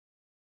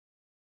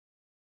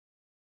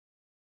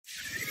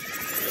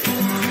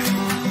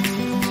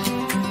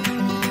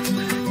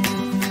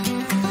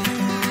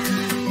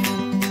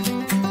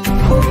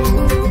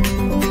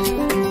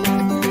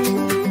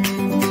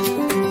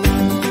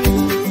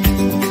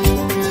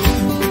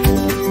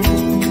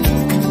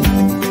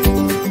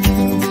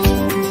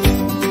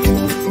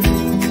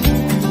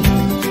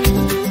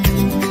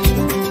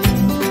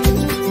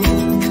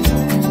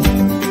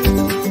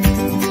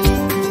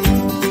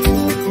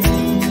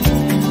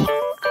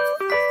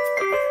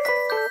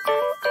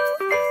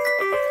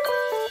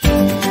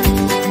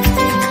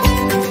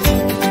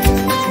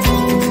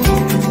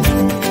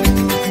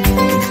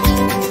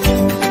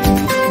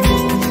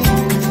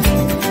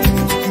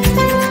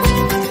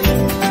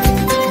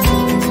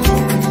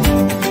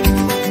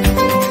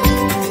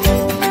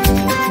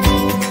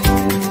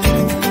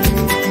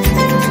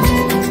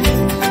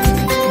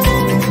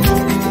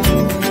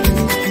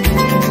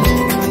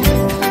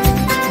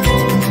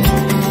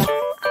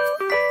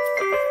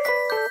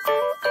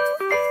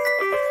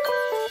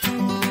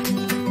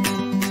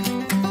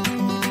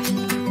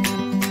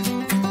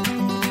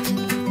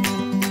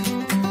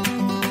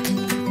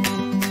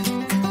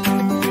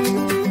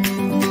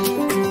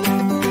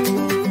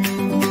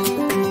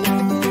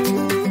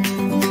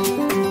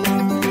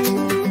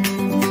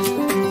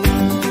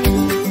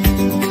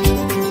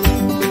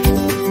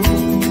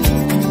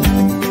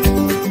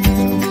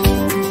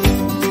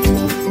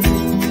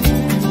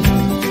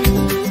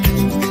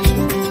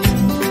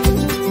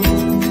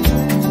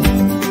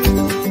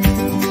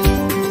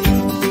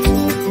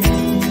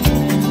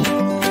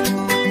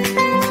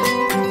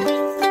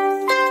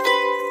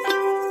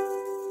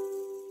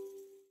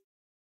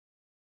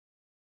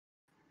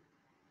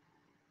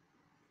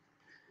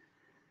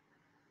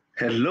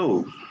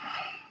Hello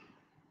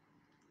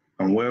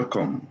and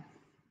welcome.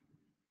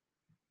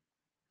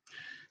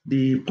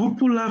 The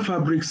popular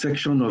fabric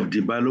section of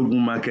the Balogun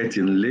market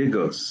in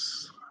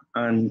Lagos,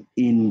 and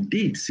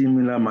indeed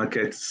similar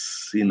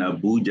markets in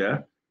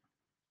Abuja,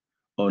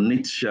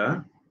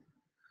 Onitsha,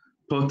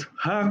 Port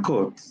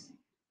Harcourt,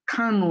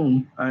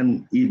 Kano,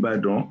 and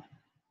Ibadan,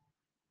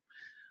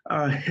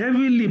 are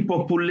heavily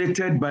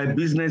populated by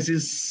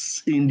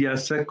businesses in their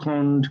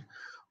second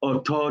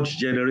or third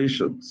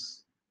generations.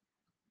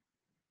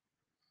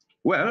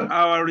 Well,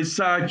 our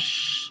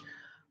research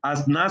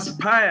as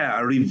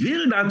NASPIRE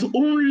revealed that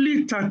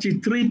only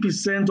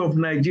 33% of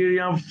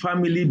Nigerian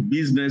family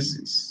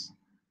businesses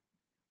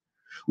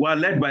were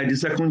led by the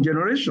second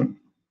generation.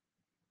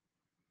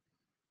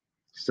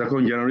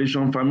 Second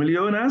generation family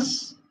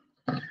owners,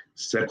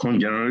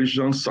 second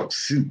generation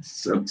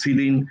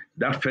succeeding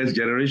that first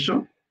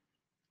generation.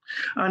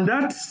 And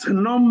that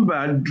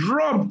number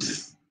dropped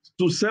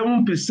to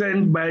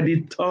 7% by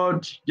the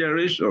third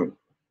generation.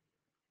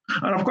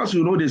 And of course,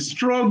 you know the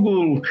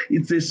struggle.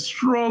 It's a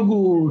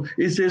struggle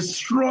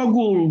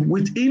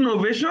with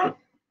innovation.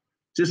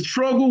 It's a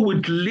struggle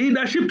with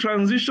leadership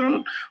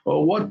transition,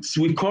 or what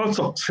we call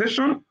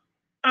succession,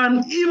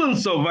 and even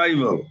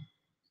survival.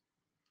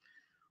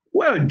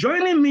 Well,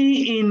 joining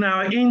me in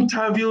our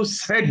interview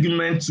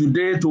segment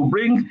today to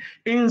bring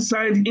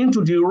insight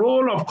into the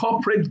role of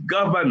corporate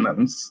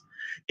governance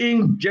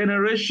in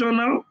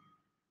generational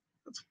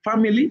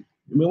family,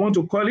 you may want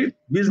to call it,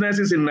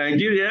 businesses in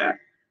Nigeria,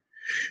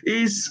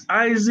 is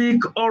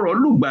Isaac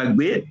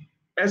Orolugbagbe,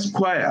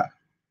 Esquire,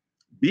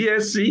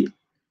 BSc,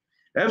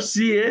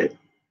 FCA,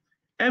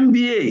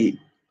 MBA,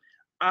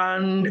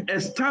 and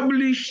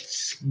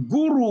established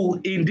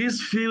guru in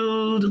this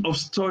field of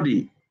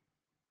study.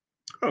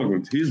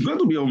 Oh, he's going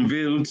to be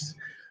unveiled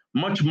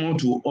much more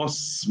to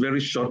us very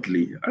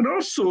shortly. And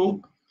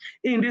also,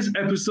 in this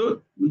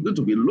episode, we're going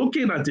to be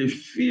looking at a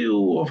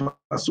few of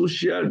our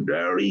social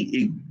diary.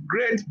 A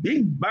great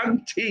big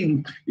bang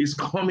thing is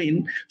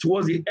coming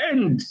towards the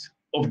end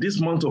of this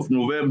month of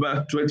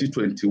November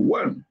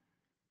 2021.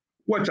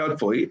 Watch out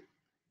for it.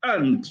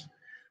 And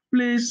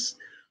please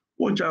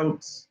watch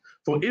out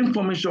for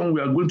information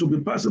we are going to be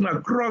passing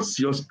across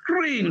your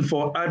screen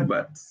for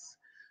adverts.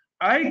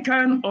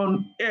 ICAN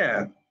on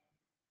Air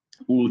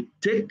will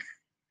take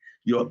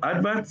your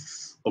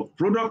adverts of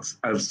products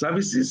and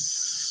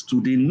services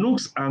to the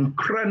nooks and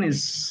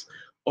crannies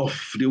of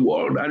the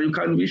world, and you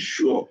can be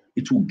sure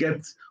it will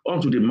get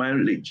onto the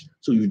mileage.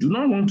 So you do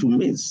not want to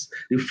miss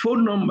the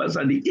phone numbers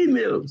and the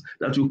emails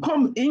that will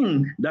come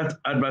in that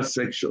advert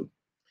section.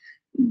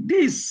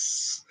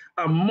 This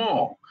and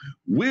more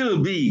will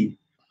be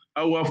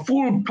our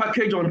full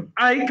package on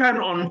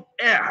ICAN on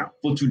Air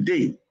for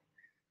today.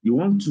 You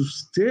want to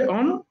stay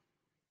on?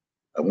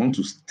 I want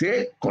to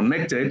stay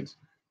connected.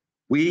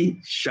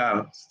 We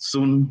shall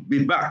soon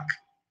be back.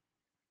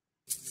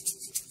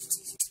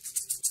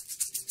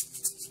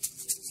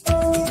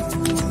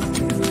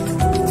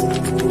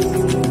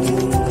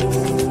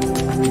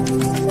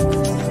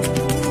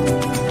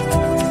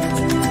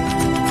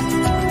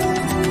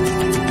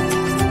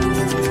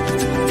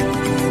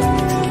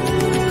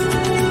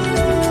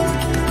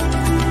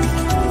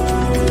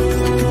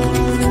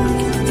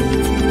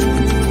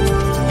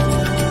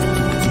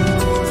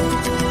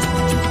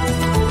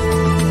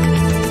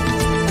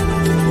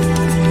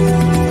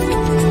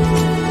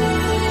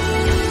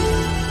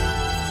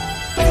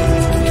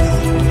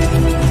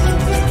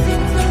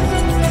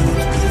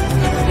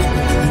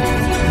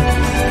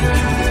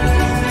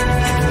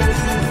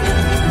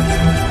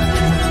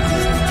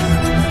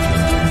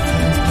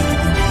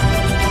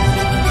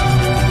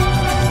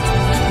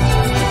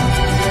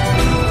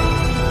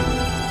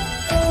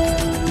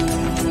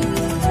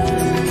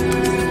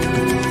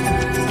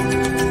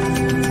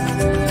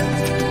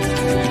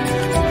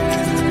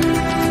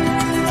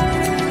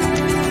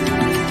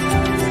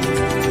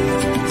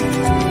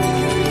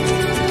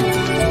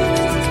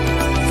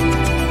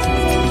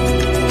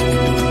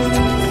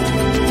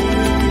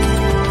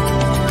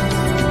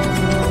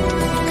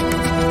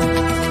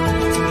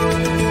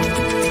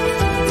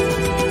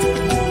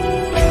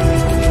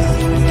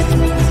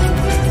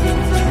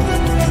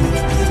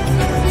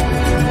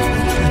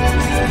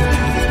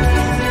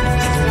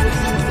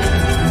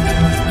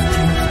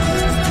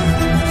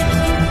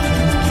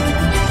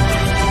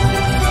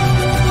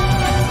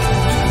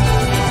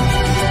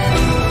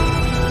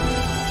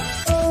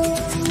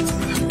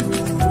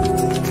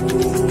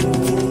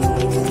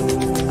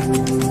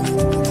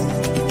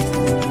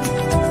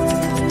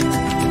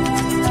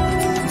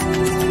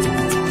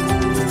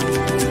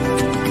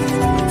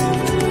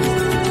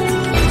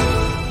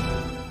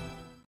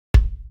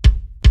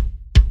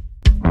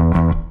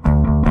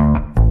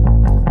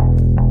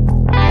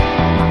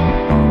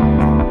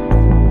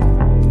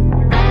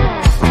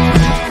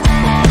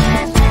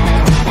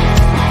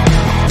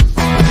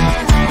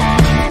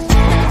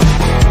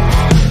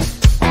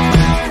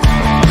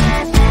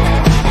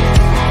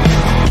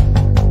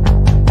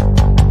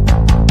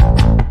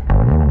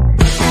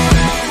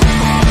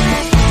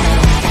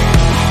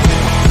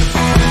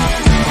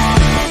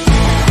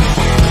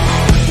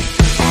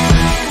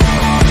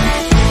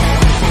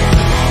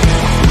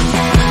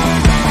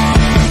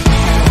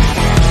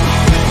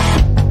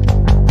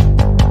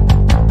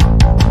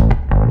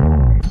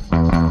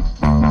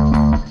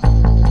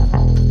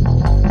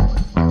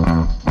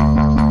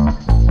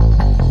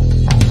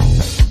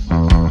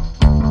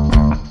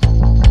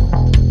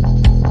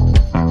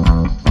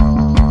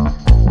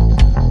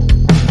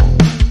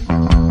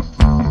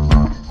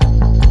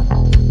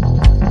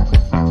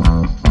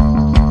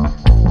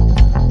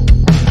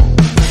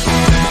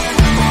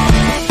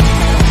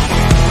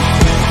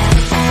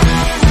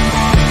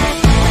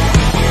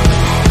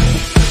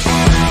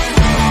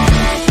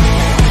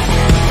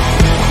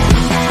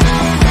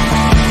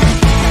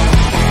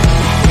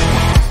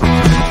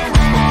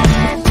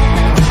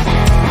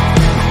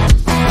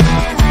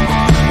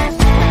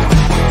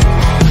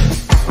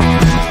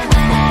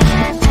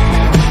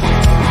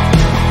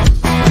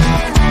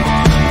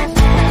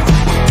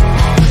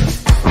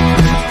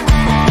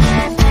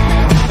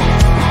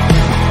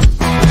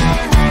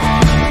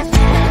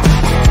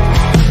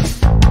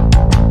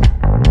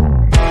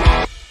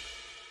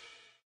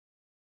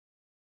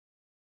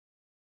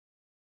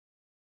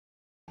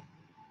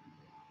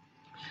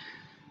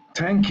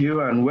 Thank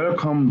you and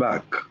welcome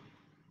back.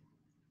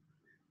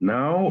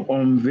 Now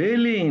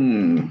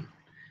unveiling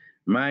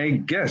my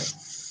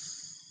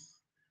guests,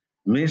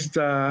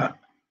 Mr.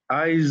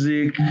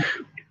 Isaac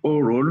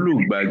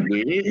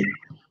Orolugbagbe,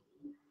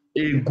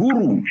 a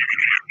guru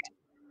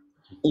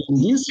in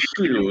his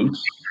field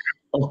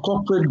of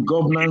corporate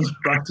governance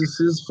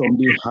practices from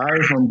the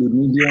high, from the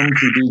medium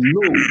to the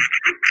low,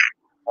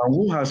 and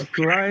who has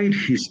plied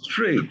his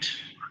trade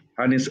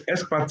and his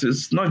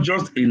expertise not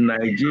just in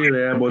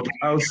Nigeria but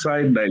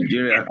outside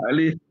Nigeria,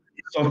 highly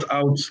sought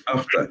out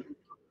after.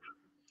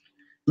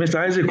 Mr.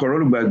 Isaac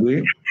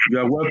Orolugbagbe, you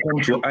are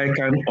welcome to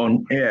ICAN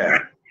on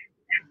Air.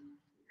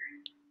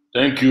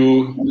 Thank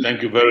you.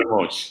 Thank you very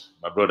much,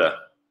 my brother.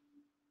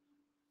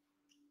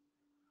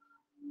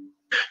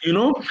 You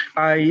know,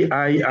 I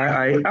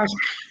ask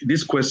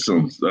these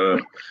questions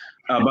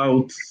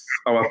about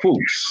our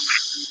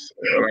folks.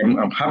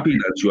 I'm happy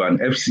that you are an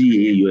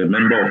FCA, you're a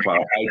member of our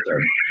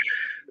ICAN.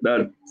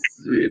 That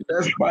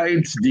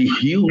despite the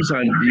hues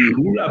and the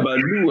hula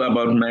baloo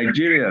about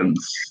Nigerians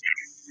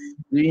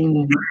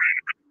being,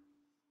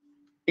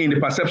 in the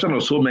perception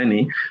of so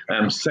many,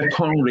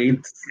 second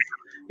rate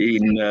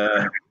in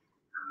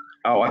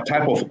our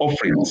type of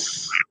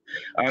offerings.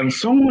 And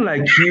someone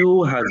like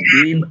you has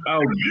been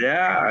out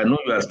there. I know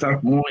you are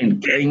Strathmore in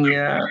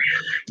Kenya.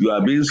 You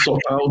are being sought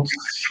out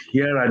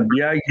here and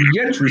there,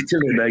 yet you're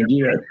still in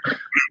Nigeria.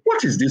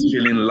 What is this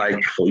feeling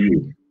like for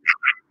you,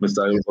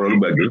 Mr.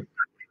 Orolugbagbe?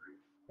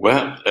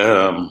 Well,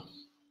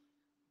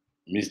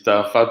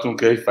 Mr.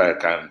 Fatunke, if I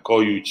can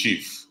call you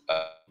Chief,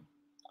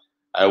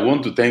 I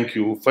want to thank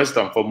you first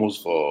and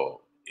foremost for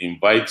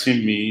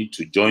inviting me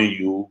to join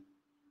you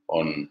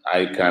on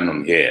ICAN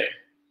on Air.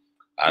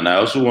 And I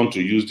also want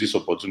to use this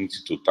opportunity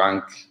to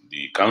thank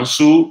the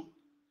council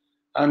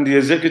and the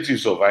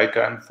executives of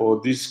ICAN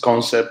for this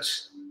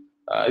concept.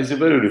 It's a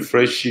very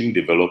refreshing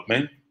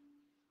development.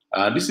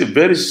 This is a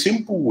very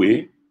simple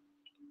way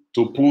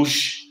to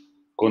push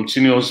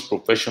continuous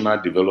professional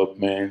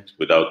development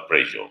without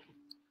pressure.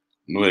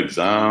 No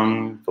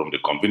exam, from the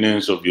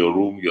convenience of your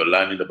room, you're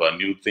learning about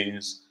new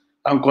things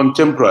and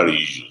contemporary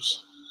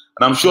issues.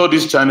 And I'm sure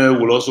this channel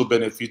will also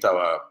benefit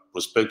our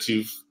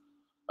prospective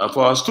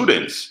for our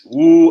students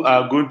who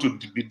are going to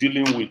be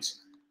dealing with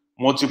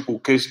multiple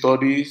case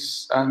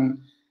studies,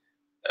 and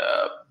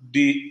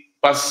the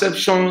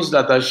perceptions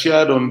that are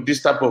shared on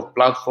this type of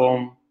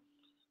platform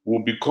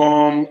will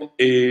become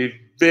a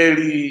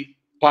very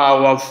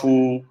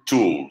powerful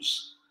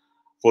tools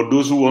for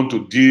those who want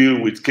to deal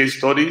with case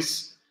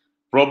studies,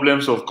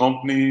 problems of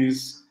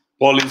companies,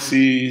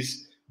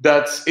 policies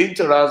that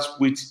interact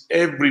with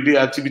everyday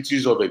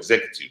activities of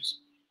executives.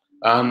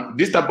 And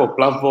this type of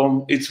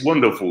platform, it's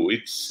wonderful,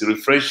 it's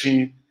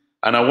refreshing,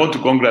 and I want to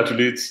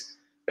congratulate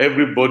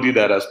everybody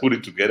that has put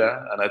it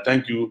together, and I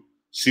thank you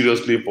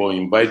seriously for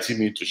inviting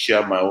me to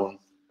share my own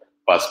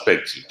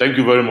perspective. Thank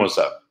you very much,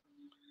 sir.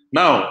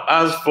 Now,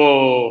 as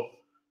for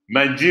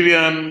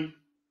Nigerian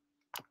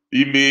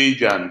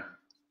image and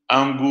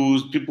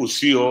angles, people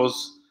see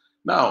us.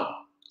 Now,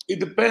 it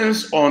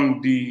depends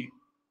on the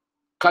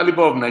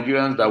caliber of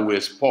Nigerians that we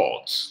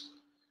export.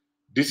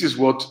 This is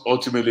what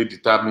ultimately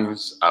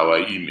determines our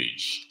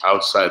image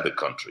outside the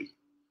country.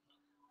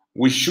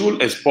 We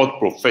should export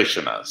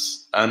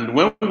professionals. And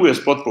when we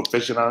export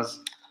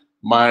professionals,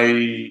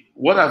 my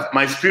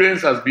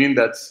experience has been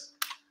that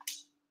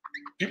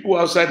people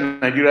outside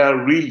Nigeria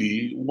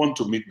really want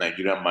to meet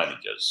Nigerian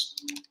managers.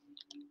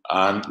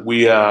 And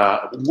we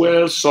are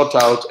well sought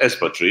out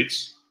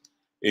expatriates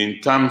in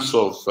terms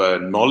of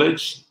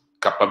knowledge,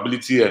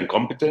 capability, and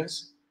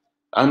competence.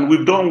 And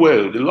we've done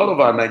well. A lot of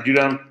our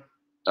Nigerian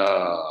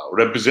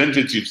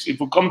representatives, if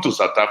you come to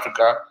South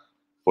Africa,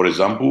 for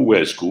example,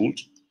 where schooled,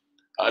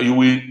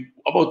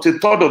 about a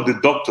third of the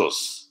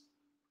doctors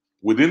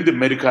within the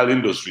medical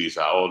industries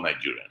are all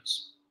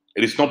Nigerians.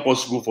 It is not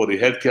possible for the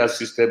healthcare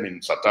system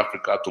in South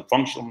Africa to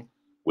function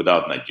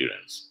without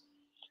Nigerians.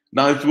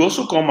 Now, if you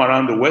also come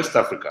around the West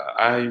Africa,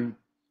 I've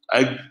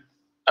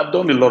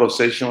done a lot of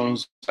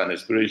sessions and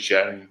experience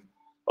sharing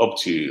up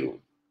to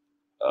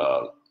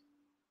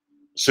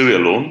Sierra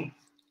Leone,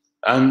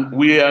 and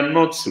we are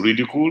not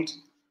ridiculed.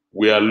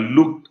 We are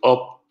looked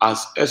up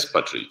as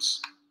expatriates.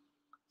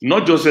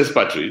 Not just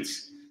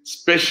expatriates,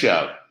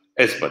 special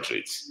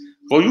expatriates.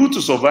 For you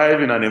to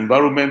survive in an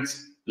environment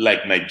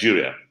like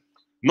Nigeria,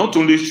 not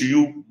only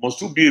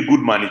must you be a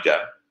good manager,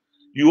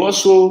 you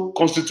also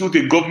constitute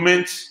a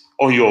government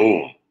on your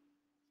own.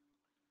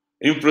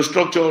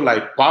 Infrastructure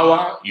like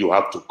power, you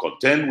have to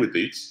contend with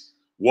it.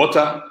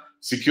 Water,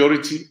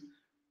 security.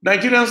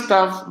 Nigerian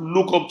staff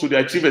look up to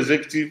their chief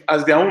executive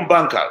as their own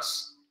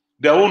bankers,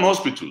 their own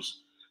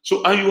hospitals.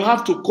 So, and you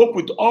have to cope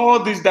with all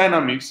these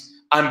dynamics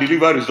and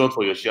deliver results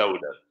for your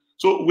shareholders.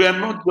 So we are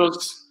not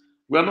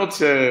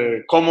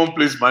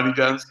commonplace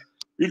managers.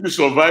 If you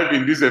survive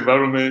in this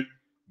environment,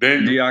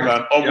 then you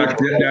can almost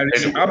there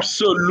is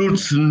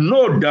absolute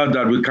no doubt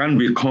that we can't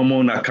be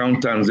common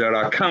accountants. There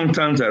are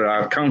accountants,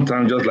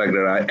 just like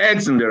there are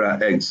eggs and there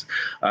are eggs.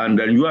 And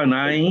then you and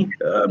I,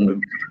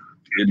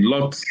 a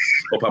lot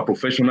of our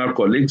professional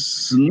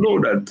colleagues know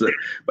that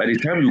by the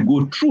time you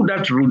go through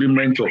that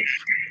rudiment of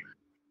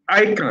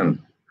ICAN,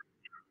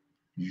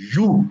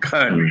 you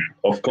can,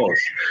 of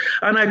course.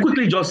 And I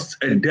quickly just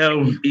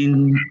delve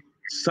in,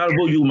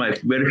 salvo you my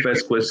very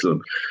first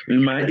question.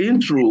 In my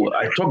intro,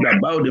 I talked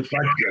about the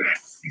fact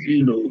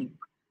that,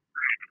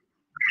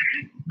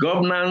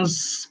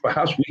 governance,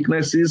 perhaps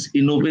weaknesses,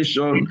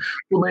 innovation,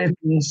 so many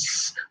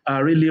things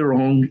are really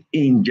wrong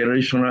in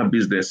generational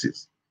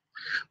businesses.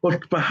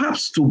 But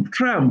perhaps to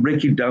try and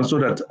break it down so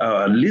that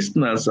our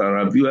listeners and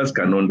our viewers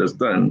can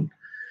understand,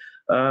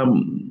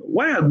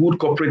 why are good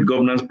corporate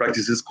governance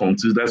practices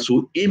considered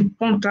so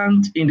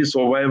important in the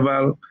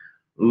survival,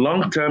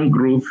 long-term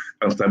growth,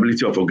 and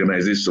stability of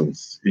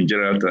organizations in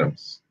general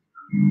terms?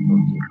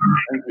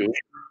 Thank you.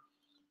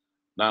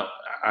 Now,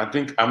 I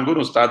think I'm going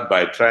to start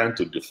by trying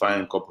to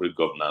define corporate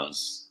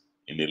governance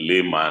in a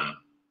layman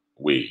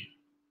way.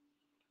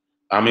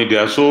 I mean,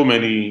 there are so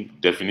many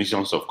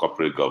definitions of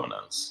corporate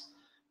governance,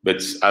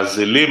 but as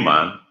a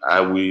layman,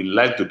 I will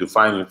like to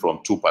define it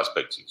from two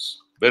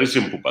perspectives. Very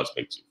simple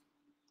perspective.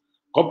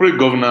 Corporate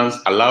governance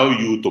allows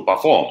you to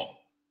perform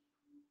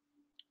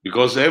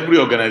because every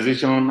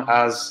organization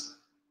has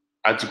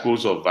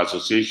articles of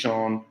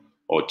association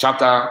or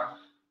charter.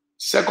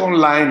 Second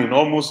line in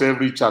almost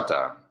every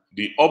charter,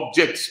 the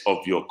objects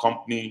of your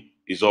company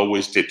is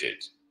always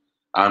stated.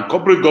 And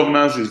corporate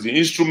governance is the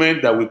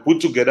instrument that we put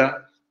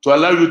together to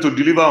allow you to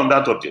deliver on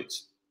that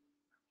object.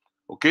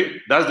 Okay,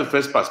 that's the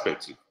first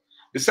perspective.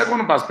 The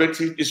second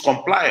perspective is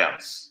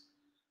compliance.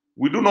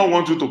 We do not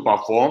want you to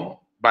perform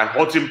by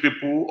hurting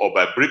people or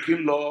by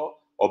breaking law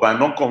or by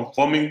not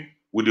conforming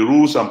with the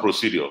rules and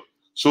procedure.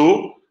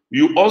 So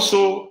you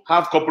also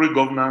have corporate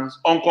governance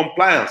on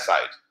compliance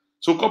side.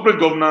 So corporate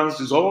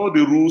governance is all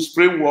the rules,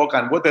 framework,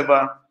 and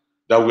whatever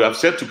that we have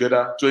set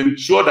together to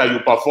ensure that you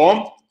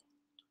perform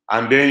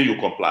and then you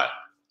comply.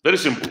 Very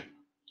simple.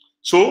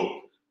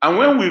 So, and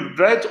when we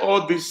write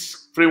all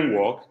this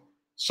framework,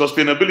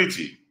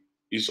 sustainability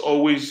is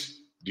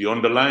always the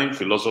underlying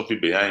philosophy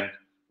behind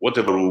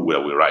whatever rule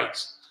we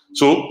write.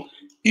 So,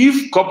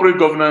 if corporate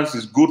governance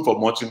is good for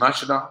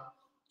multinational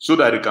so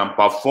that it can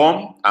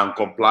perform and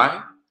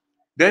comply,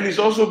 then it's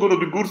also going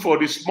to be good for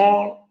the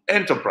small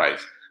enterprise.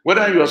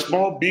 Whether you're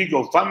small, big,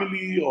 or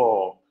family,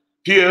 or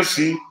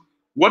PLC,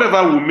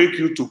 whatever will make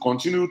you to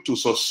continue to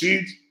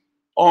succeed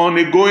on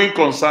a going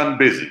concern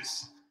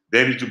basis,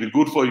 then it will be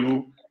good for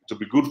you, it will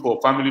be good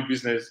for family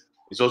business,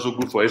 it's also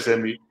good for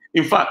SME.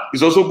 In fact,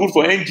 it's also good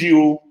for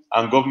NGO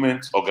and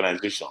government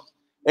organization.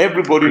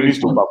 Everybody needs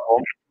to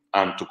perform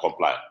and to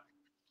comply.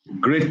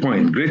 Great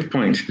point, great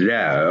point.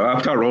 Yeah,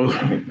 after all,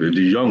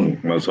 the young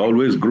must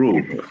always grow,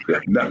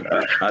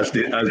 as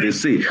they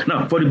say.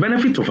 Now, for the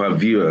benefit of our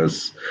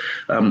viewers,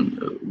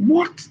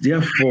 what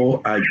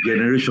therefore are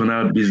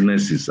generational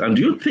businesses? And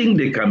do you think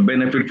they can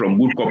benefit from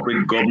good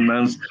corporate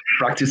governance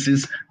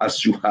practices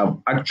as you have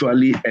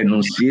actually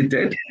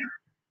enunciated?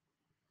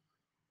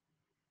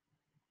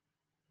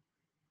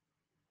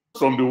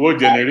 From the word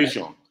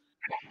generation,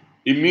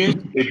 it means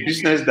a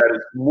business that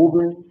is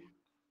moving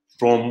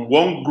from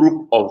one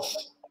group of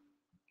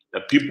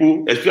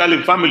people,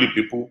 especially family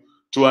people,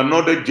 to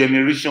another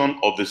generation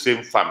of the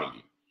same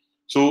family.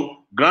 So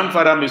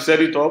grandfather may set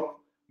it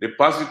up, they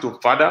pass it to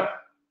father,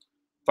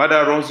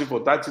 father runs it for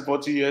 30,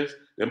 40 years,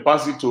 then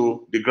pass it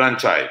to the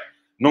grandchild.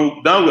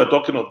 Now we are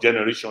talking of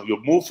generation.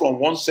 You move from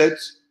one set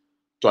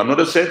to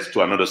another set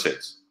to another set.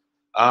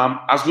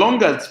 As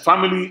long as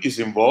family is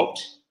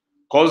involved,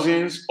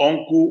 cousins,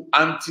 uncle,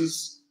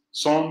 aunties,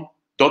 son,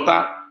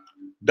 daughter,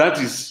 that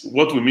is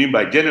what we mean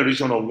by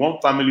generation of one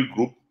family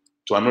group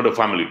to another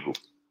family group.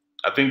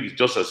 I think it's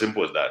just as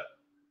simple as that.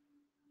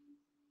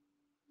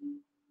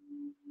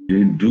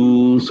 You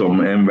do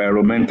some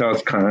environmental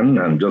scan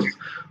and just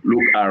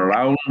look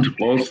around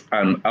us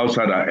and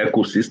outside our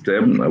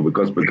ecosystem,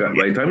 because by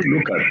the time you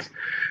look at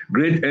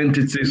great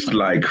entities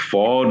like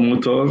Ford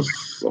Motors,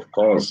 of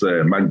course,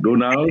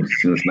 McDonald's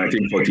since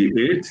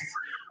 1948,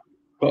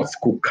 of course,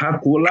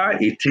 Coca-Cola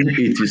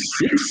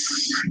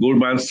 1886,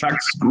 Goldman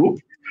Sachs Group,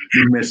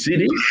 the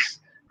Mercedes,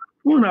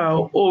 on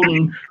our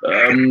own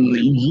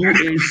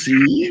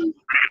UAC,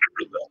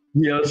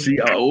 PLC,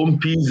 our own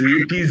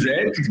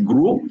PZ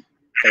Group,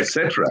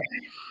 etc.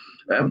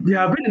 They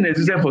have been in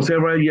existence for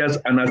several years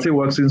and are still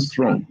working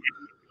strong.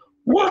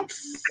 What,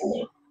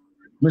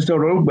 Mr.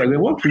 Orolugbagbe,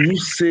 what would you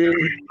say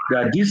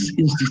that these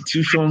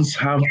institutions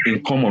have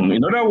in common?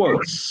 In other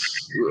words,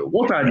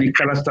 what are the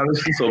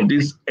characteristics of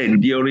these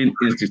enduring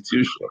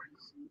institutions?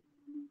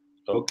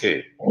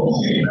 Okay.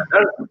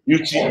 That's the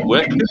beauty.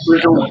 Well, this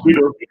question will be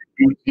the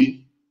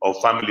beauty of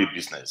family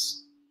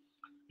business.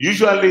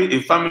 Usually,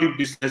 a family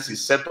business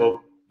is set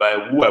up by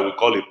who I would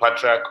call a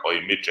patriarch or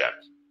a matriarch.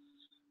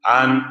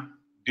 And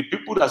the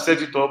people that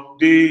set it up,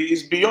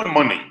 it's beyond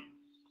money.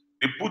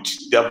 They put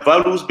their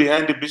values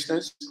behind the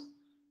business.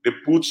 They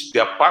put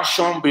their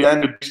passion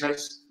behind the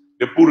business.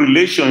 They put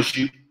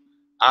relationship.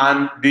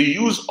 And they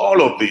use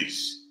all of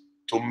this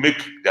to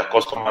make their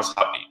customers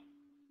happy.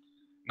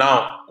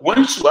 Now,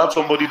 once you have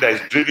somebody that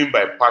is driven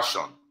by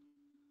passion,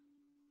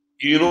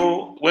 you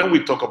know, when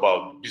we talk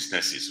about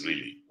businesses,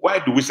 really, why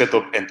do we set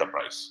up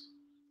enterprise?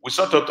 We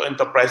set up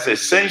enterprise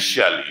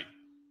essentially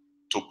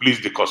to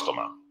please the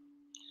customer.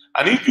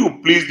 And if you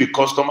please the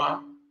customer,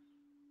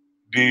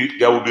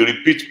 there will be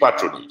repeat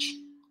patronage.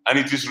 And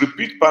it is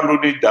repeat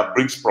patronage that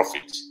brings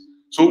profit.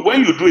 So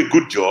when you do a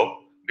good job,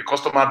 the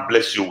customer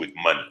bless you with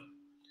money.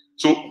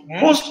 So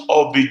most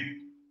of the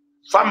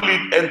family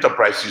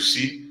enterprise you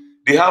see,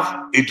 they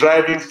have a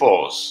driving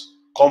force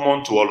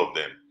common to all of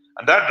them.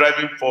 And that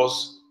driving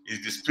force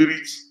is the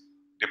spirit,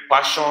 the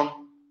passion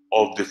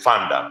of the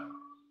founder.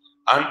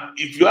 And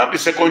if you have the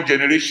second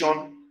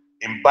generation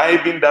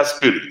imbibing that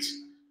spirit,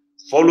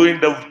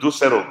 following those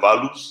set of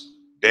values,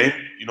 then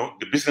you know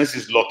the business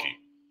is lucky.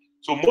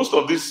 So most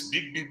of these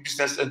big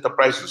business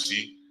enterprise you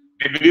see,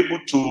 they've been able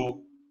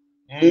to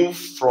move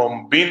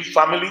from being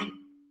family,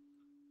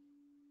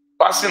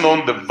 passing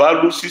on the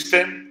value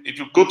system. If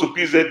you go to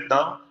PZ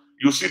now,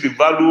 you see the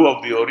value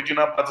of the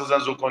original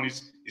Partisans Zocon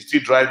is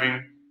still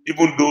driving,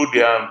 even though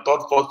they are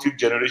third, fourth, fifth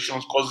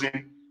generations,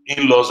 cousin,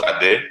 in-laws are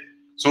there.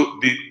 So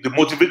the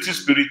motivating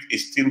spirit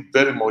is still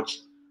very much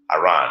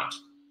around.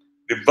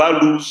 The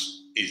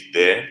values is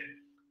there.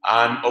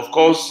 And of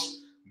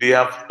course, they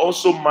have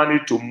also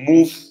managed to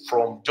move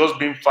from just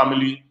being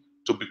family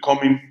to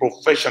becoming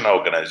professional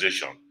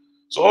organization.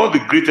 So all the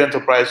great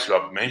enterprises you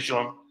have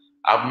mentioned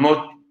have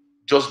not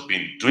just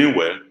been doing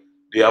well,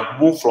 they have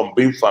moved from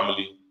being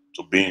family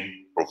to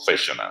being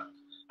professional.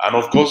 And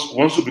of course,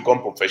 once you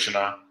become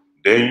professional,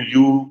 then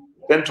you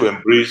tend to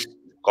embrace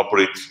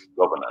corporate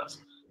governance.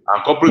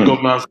 And corporate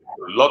governance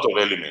has a lot of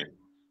elements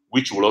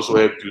which will also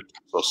help you to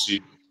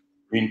succeed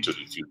into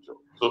the future.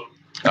 So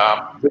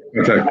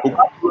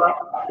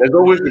there's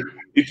always,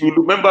 if you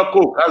remember,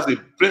 Coke has a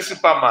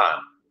principal man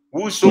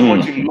who is so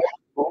much in love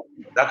with Coke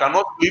that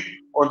cannot sleep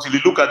until he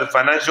look at the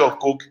financial of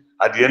Coke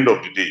at the end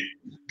of the day.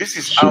 This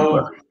is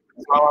how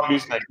power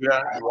means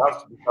Nigeria. You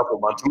have to be careful.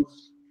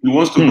 He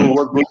wants to know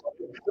what's going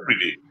on every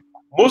day.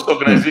 Most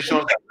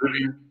organizations are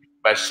driven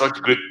by such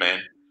great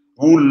men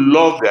who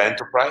love their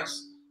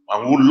enterprise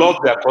and who love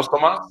their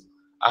customers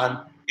and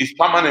is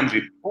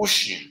permanently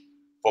pushing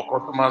for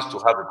customers to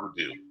have a good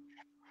deal.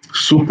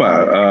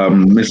 Super,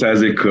 Mr.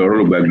 Isaac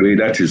Orolugbagbe,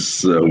 that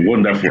is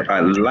wonderful.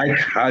 I like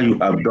how you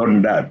have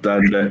done that.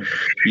 And,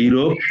 you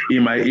know,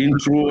 in my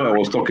intro, I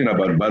was talking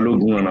about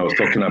Balogun, and I was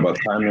talking about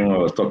Kano, I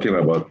was talking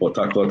about Port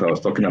Harcourt, I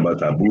was talking about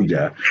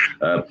Abuja.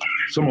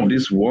 Some of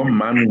this one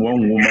man,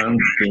 one woman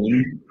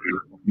thing,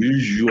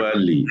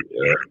 usually,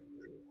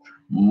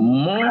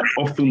 more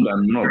often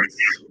than not,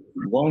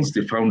 once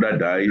the founder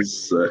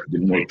dies, the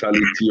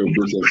mortality of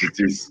those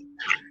entities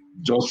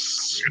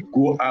just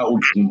go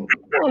out.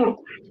 Well,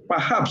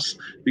 perhaps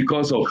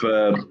because of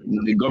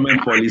the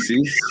government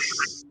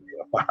policies,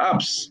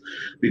 perhaps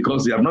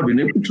because they have not been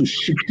able to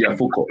shift their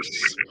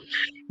focus.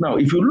 Now,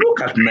 if you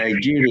look at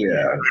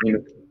Nigeria, you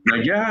know,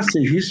 Nigeria has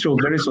a history of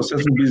very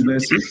successful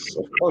businesses.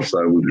 Of course,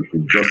 I will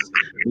just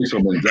make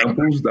some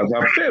examples that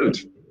have failed.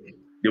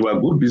 They were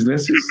good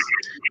businesses.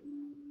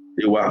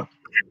 They were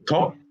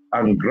top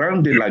and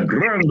grand de la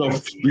grande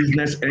of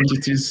business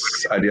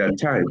entities at their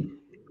time.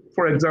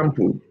 For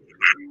example,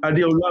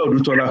 Adeola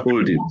Odutola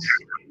Holdings,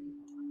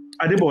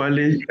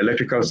 Adebowale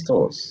Electrical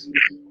Stores,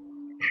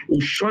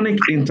 Oceanic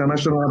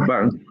International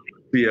Bank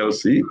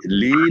PLC,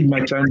 Lead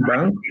Merchant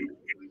Bank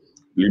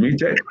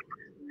Limited.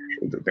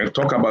 They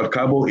talk about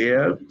Cabo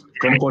Air,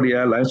 Concord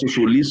Airlines,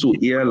 Soliso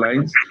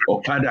Airlines,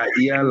 Okada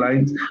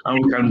Airlines,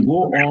 and we can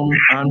go on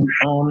and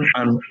on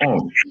and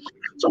on.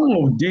 Some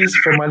of these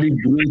formerly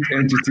great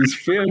entities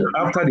failed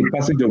after the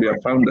passage of their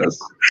founders.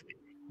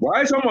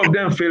 Why some of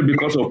them failed?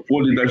 Because of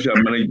poor leadership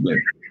and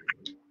management.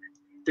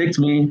 Takes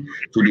me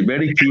to the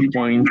very key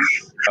point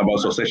about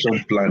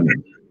succession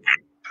planning.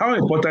 How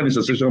important is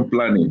succession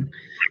planning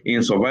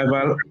in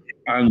survival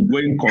and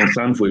going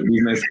concern for a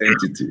business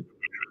entity?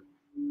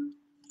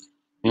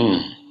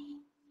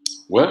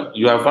 Well,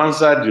 you have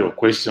answered your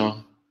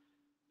question.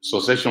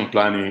 Succession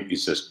planning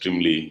is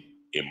extremely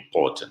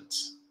important,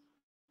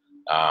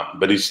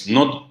 but it's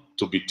not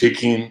to be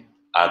taken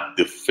at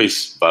the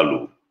face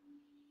value.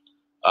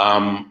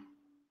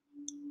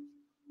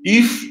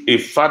 If a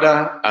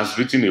father has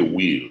written a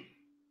will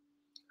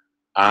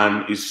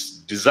and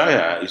his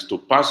desire is to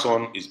pass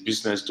on his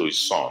business to his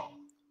son,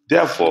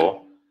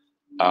 therefore,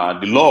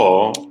 the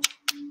law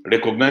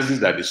recognizes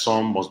that the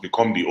son must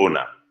become the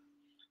owner.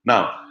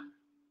 Now,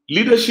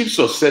 leadership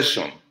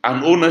succession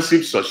and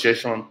ownership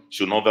succession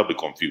should never be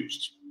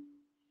confused.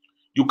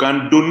 You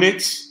can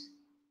donate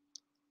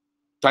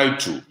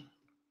title,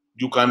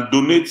 you can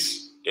donate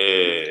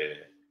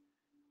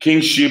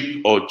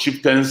kingship or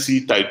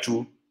chieftaincy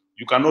title.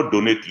 You cannot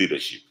donate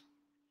leadership.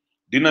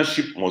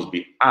 Leadership must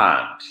be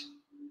earned.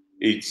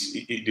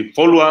 The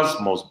followers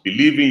must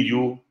believe in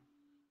you.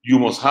 You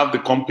must have the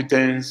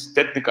competence,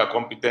 technical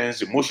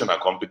competence, emotional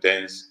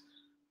competence,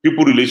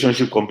 people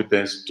relationship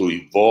competence to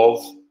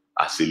evolve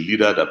as a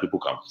leader that people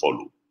can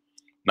follow.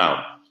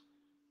 Now,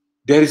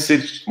 there is a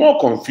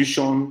small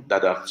confusion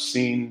that I've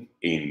seen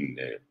in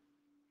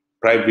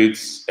private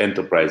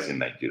enterprise in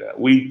Nigeria.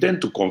 We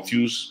tend to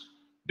confuse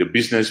the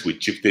business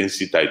with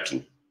chieftaincy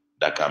title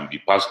that can be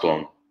passed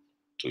on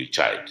to a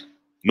child.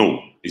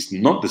 No, it's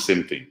not the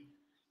same thing.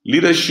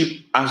 Leadership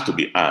has to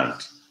be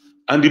earned.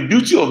 And the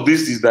beauty of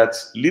this is that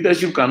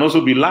leadership can also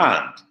be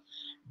learned.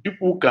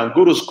 People can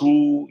go to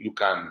school, you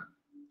can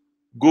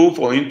go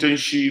for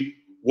internship,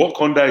 work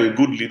under a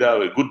good leader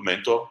or a good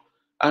mentor,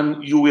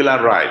 and you will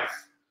arrive.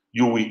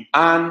 You will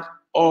earn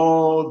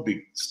all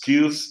the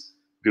skills,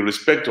 the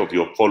respect of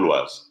your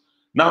followers.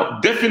 Now,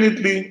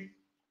 definitely,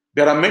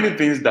 there are many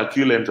things that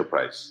kill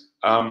enterprise.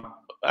 I'm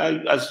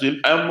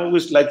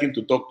always liking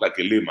to talk like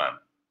a layman.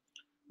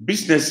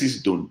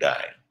 Businesses don't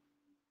die.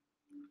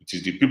 It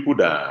is the people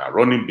that are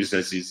running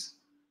businesses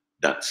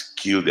that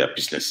kill their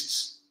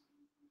businesses.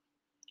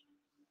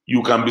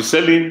 You can be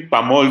selling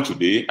palm oil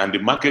today and the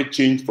market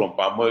change from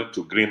palm oil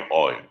to green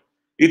oil.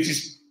 It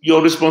is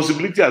your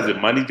responsibility as a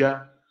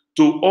manager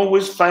to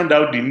always find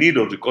out the need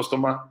of the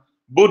customer,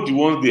 both the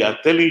ones they are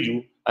telling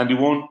you and the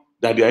one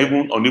that they are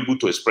even unable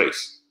to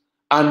express,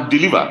 and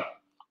deliver.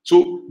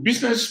 So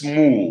business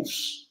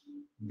moves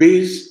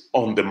based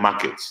on the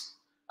market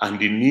and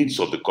the needs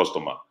of the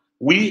customer.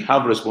 We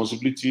have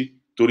responsibility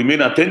to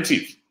remain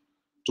attentive,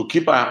 to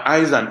keep our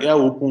eyes and ear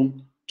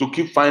open, to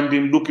keep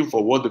looking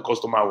for what the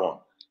customer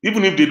wants.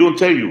 Even if they don't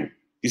tell you,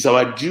 it's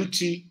our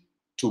duty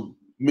to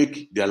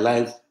make their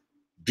life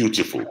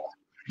beautiful.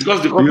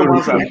 Because the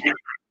customers are,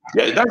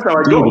 yeah, that's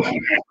our job.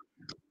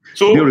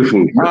 So,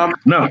 beautiful.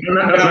 Now,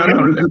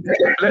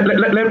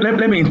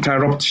 let me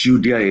interrupt you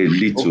there a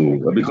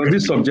little, because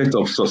this subject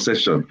of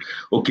succession,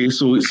 okay,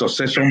 so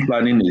succession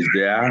planning is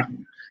there.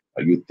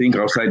 You think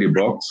outside the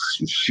box,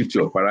 you shift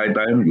your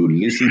paradigm, you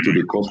listen to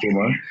the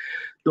customer.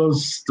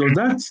 Does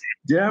that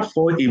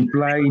therefore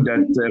imply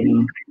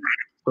that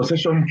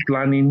succession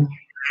planning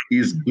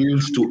is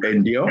built to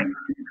endure?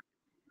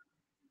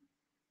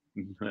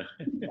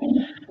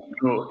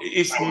 No,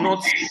 it's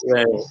not.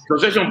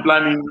 Succession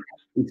planning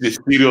is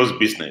a serious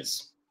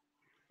business.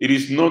 It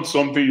is not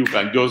something you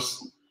can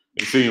just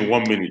say in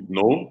 1 minute.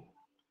 No.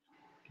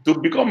 To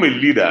become a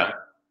leader,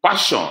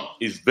 passion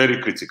is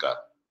very critical.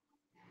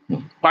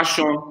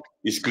 Passion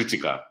is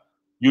critical.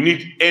 You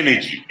need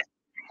energy.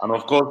 And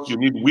of course, you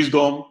need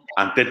wisdom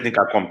and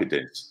technical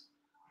competence.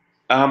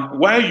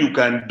 While you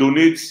can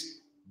donate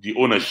the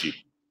ownership,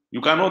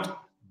 you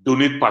cannot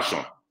donate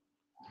passion.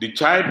 The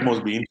child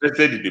must be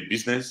interested in the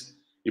business.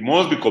 He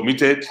must be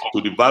committed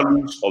to the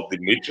values of the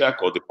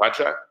matriarch or the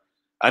patriarch.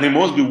 And he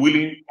must be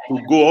willing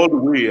to go all the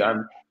way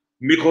and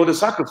make all the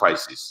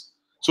sacrifices.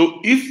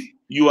 So if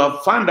you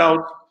have found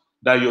out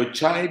that your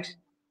child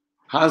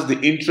has the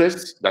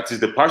interest, that is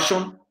the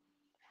passion,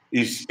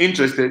 is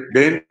interested,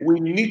 then we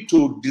need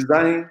to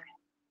design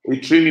a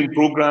training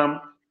program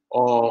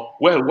or,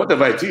 well,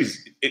 whatever it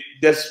is.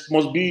 There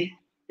must be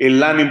a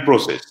learning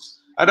process.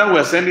 Either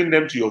we're sending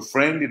them to your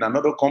friend in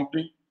another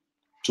company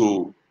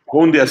to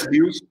hone their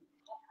skills.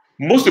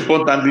 Most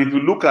importantly, if you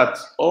look at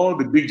all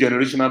the big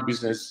generational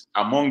business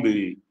among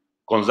the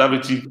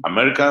conservative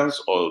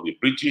Americans or the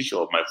British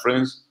or my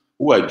friends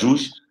who are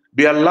Jewish,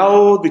 they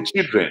allow the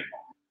children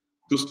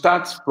to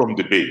start from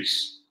the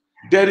base.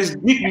 There is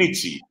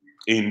dignity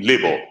in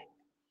labor.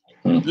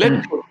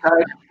 Let your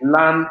child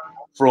learn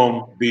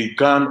from the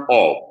ground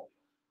up.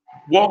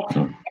 Work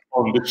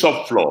on the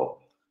shop floor.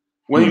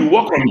 When you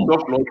work on the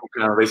shop floor, you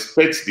can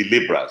respect the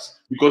laborers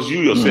because you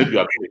yourself, you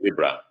are a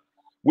laborer.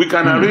 We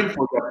can arrange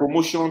for their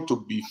promotion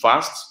to be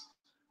fast,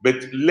 but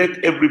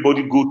let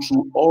everybody go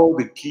through all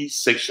the key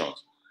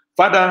sections.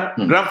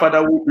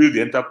 Grandfather who built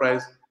the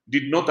enterprise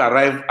did not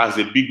arrive as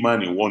a big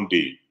man in 1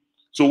 day.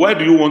 So why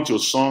do you want your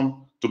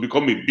son to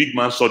become a big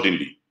man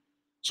suddenly?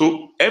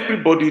 So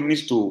everybody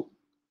needs to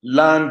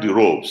learn the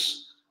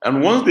ropes.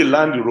 And once they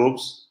learn the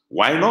ropes,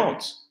 why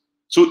not?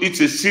 So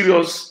it's a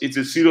serious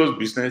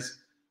business.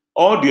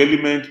 All the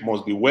elements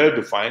must be well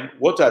defined.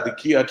 What are the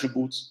key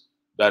attributes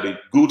that a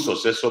good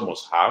successor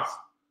must have?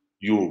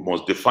 You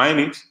must define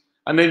it,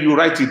 and then you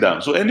write it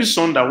down. So any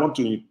son that wants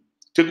to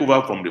take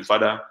over from the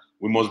father,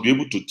 we must be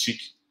able to tick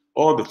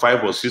all the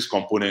 5 or 6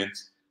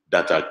 components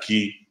that are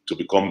key to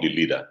become the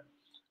leader.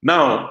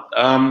 Now,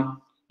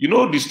 you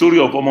know the story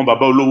of Omo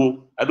Baba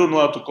Olowo. I don't know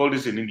how to call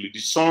this in English. The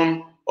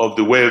son of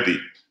the wealthy.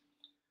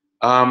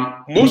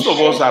 Most of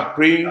us are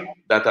praying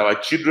that our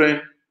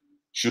children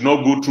should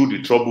not go through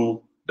the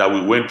trouble that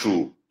we went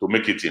through to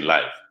make it in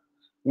life.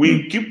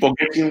 We keep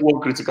forgetting one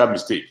critical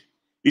mistake.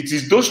 It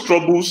is those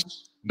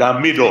troubles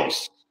that made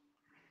us.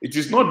 It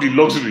is not the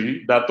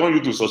luxury that turned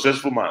you to a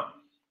successful man.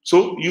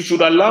 So you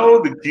should allow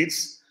the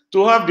kids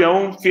to have their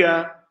own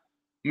fair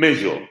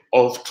measure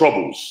of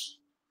troubles.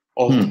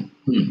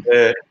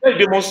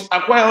 They must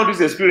acquire all these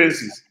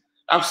experiences.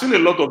 I've seen a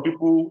lot of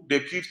people,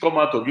 their kids come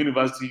out of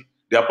university,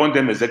 they appoint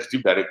them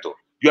executive director.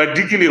 You are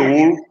digging a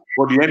hole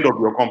for the end of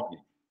your company.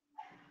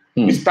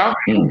 The staff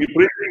will be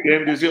praising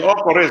them, they say, oh,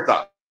 correct,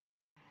 sir.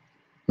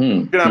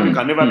 Pyramid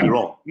can never be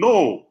wrong.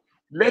 No,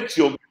 let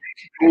your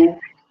kids go,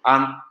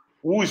 and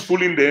who is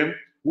fooling them,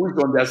 who is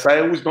on their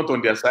side, who is not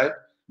on their side.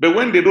 But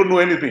when they don't know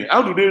anything,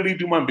 how do they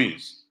read human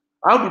beings?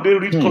 How do they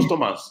read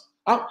customers?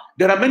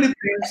 There are many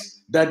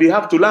things that they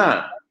have to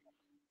learn.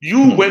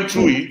 You went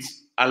through it,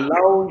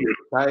 allow your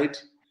child.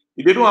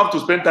 They don't have to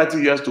spend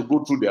 30 years to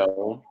go through their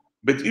own.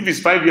 But if it's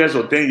 5 years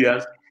or 10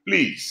 years,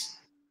 please,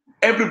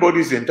 everybody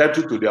is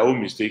entitled to their own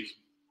mistake.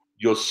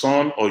 Your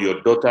son or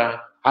your daughter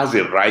has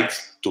a right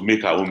to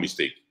make her own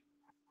mistake.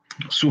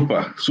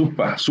 Super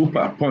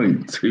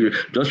point. It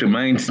just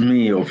reminds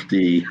me of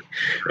the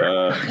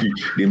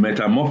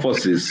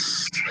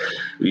metamorphosis,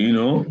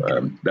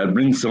 that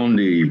brings on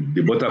the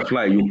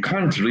butterfly. You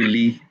can't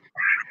really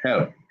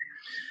help.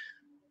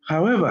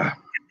 However,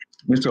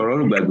 Mr.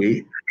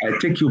 Orolugbagbe, I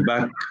take you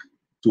back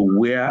to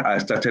where I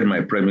started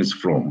my premise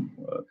from.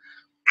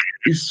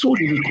 It's so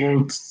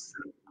difficult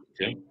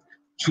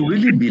to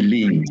really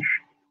believe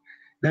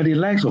that the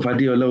likes of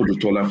Adeola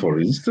Odutola, for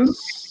instance,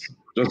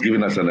 just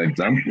giving us an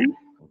example,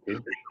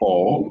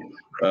 or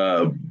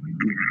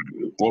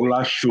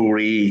Ola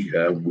Shuri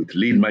with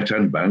Lead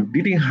Merchant Bank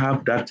didn't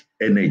have that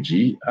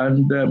energy,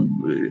 and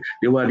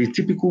they were the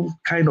typical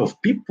kind of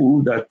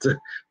people that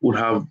would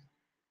have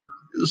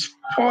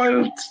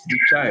spoiled the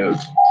child.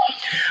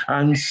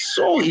 And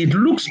so it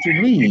looks to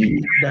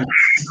me that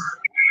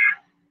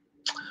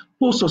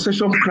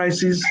post-succession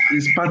crisis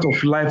is part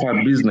of life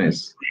and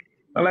business.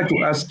 I'd like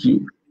to ask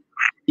you,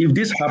 if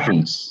this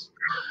happens,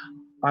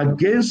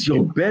 against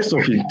your best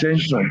of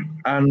intention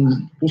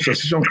and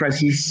post-succession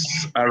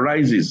crisis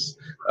arises,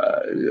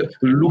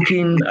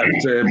 looking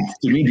at,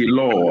 to me, the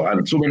law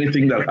and so many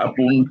things that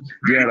happen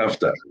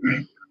thereafter,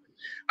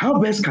 how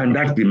best can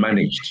that be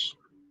managed?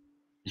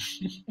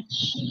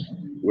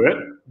 Well,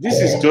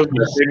 this is just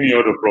like any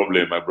other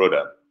problem, my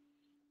brother.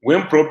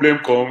 When problem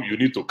comes, you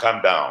need to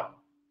calm down.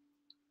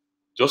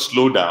 Just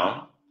slow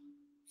down.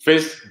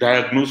 First,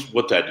 diagnose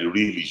what are the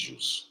real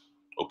issues.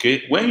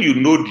 Okay? When you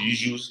know the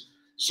issues,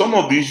 some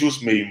of the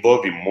issues may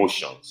involve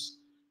emotions,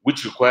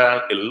 which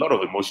require a lot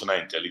of emotional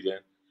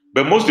intelligence.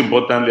 But most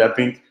importantly, I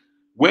think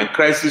when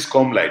crises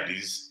come like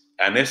this,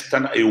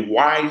 a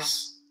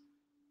wise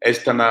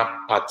external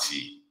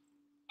party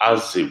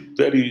has a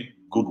very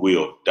good way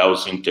of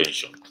dousing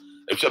tension.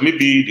 If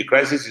maybe the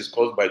crisis is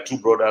caused by two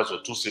brothers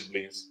or two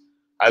siblings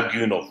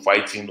arguing or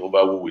fighting over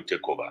who will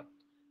take over,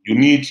 you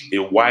need a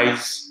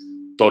wise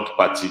third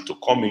party to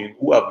come in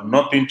who have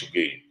nothing to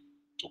gain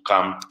to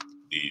calm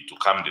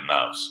the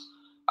nerves.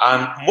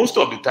 And most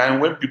of the time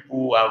when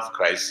people have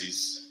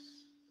crisis,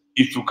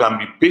 if you can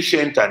be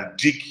patient and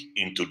dig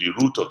into the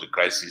root of the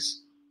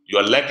crisis, you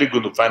are likely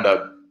going to find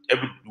out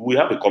we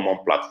have a common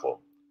platform.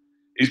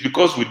 It's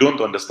because we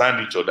don't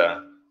understand each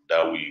other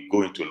that we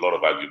go into a lot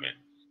of argument.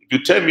 If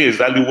you tell me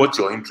exactly what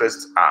your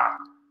interests are,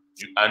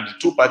 and the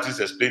two parties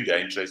explain their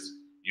interests,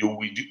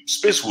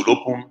 space will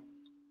open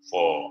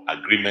for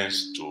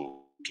agreements to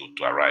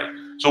arise.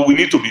 So we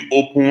need to be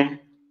open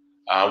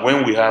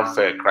when we have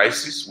a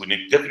crisis. We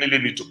definitely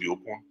need to be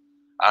open,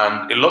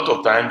 and a lot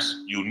of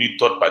times you need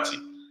third party.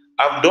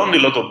 I've done a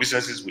lot of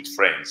businesses with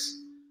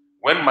friends.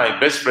 When my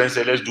best friend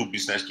said, let's do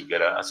business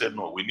together, I said,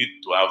 no, we need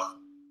to have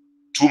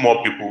two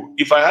more people.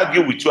 If I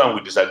argue with you and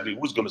we disagree,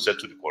 who's going to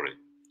settle the quarrel?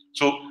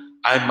 So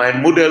my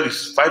model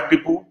is 5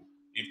 people.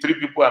 If 3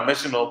 people are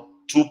messing up,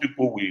 2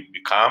 people will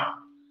be calm.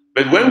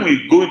 But when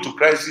we go into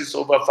crisis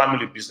over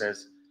family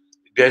business,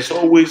 there's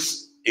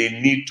always a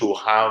need to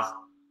have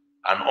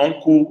an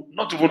uncle.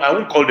 I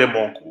won't call them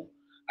uncle.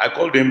 I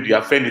call them the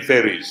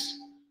Afeniferes.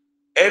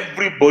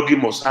 Everybody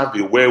must have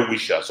a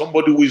well-wisher,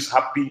 somebody who is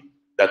happy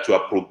that you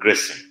are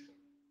progressing.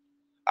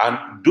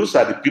 And those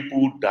are the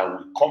people that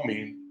will come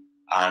in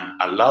and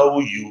allow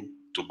you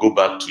to go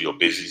back to your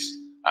basis,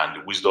 and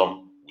the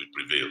wisdom will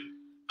prevail.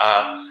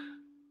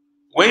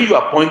 When you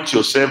appoint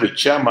yourself a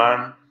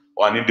chairman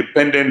or an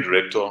independent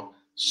director,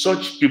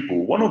 such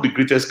people, one of the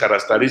greatest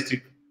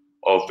characteristics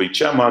of a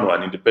chairman or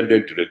an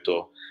independent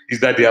director is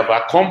that they have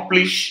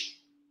accomplished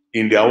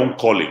in their own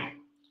calling,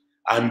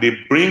 and they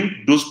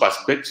bring those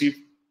perspectives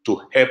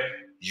to help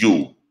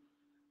you.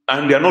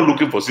 And they are not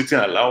looking for sitting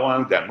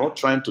allowance. They are not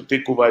trying to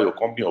take over your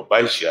company or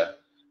buy share.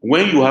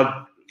 When you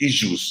have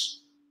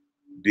issues,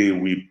 they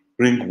will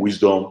bring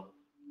wisdom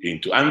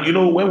into. And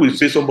when we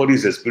say somebody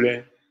is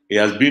experienced, he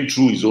has been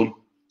through his own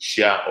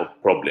share of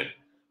problem.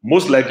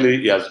 Most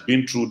likely, he has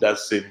been through that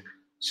same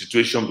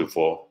situation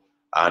before,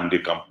 and they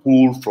can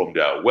pull from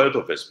their wealth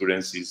of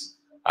experiences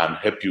and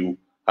help you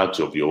out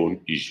of your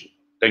own issue.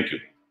 Thank you.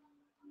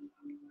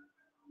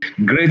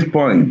 Great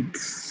point.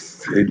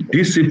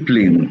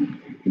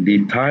 Discipline,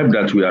 the time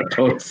that we are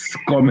taught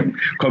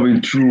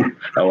coming through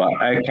our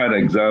ICAN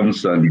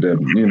exams and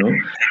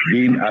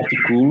being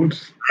articled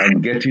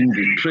and getting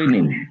the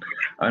training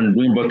and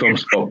doing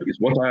bottoms up is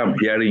what I am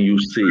hearing you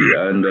say.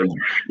 And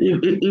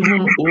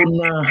even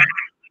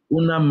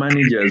owner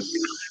managers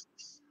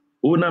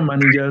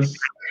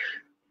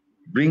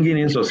bringing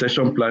in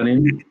succession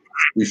planning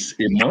is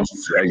a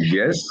must, I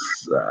guess.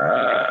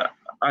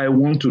 I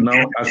want to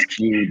now ask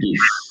you this.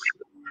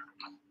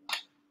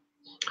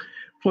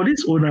 For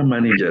these owner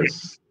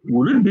managers,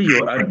 would it be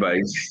your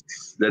advice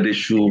that they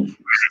should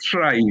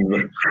strive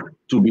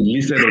to be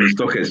listed on the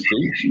stock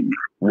exchange?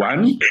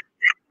 1.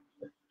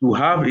 to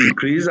have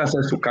increased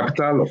access to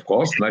capital, of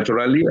course,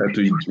 naturally, and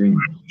to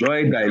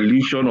enjoy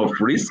dilution of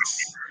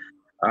risks,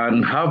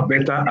 and have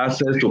better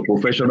access to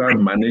professional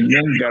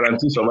management,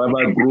 guarantee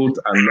survival, growth,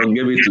 and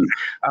longevity.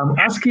 I'm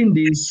asking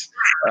this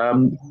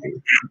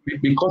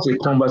because a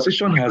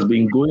conversation has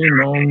been going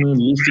on,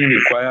 listing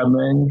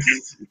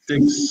requirements. It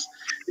takes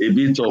a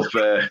bit of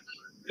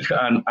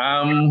an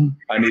arm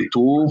and a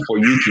tool for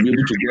you to be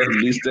able to get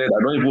listed.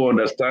 I don't even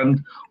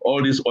understand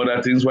all these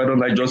other things. Why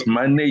don't I just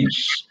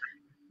manage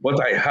what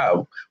I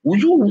have? Will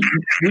you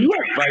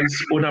advise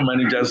owner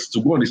managers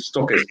to go on the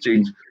stock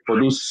exchange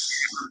for those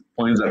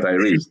points that I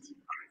raised?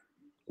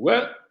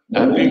 Well,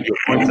 I think your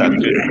points are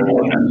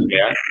straightforward and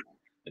clear.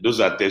 Those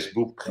are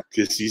textbook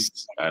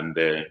cases, and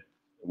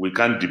we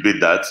can't debate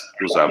that.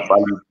 Those are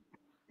valid,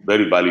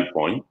 very valid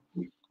points.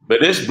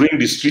 But let's bring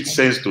the street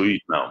sense to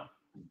it now.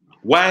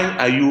 Why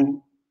are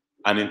you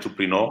an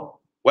entrepreneur?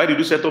 Why did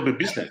you set up a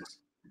business?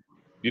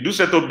 Did you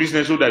set up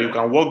business so that you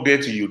can work there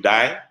till you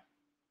die?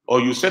 Or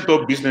you set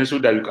up business so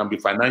that you can be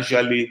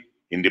financially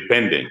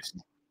independent?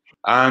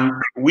 And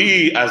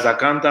we as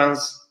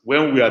accountants,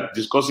 when we are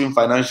discussing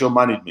financial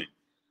management,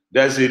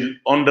 there's an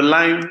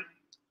underlying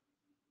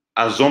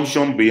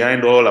assumption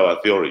behind all our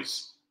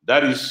theories.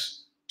 That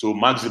is to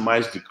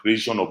maximize the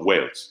creation of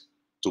wealth,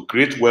 to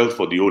create wealth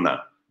for the owner.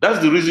 That's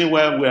the reason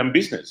why we're in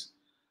business.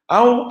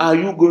 How are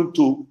you going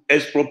to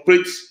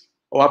expropriate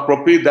or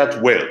appropriate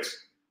that wealth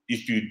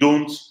if you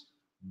don't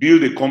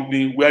build a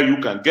company where you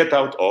can get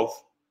out of,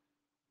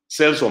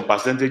 sell some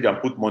percentage,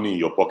 and put money in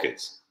your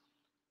pockets?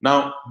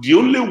 Now, the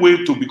only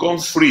way to become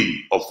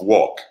free of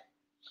work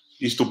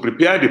is to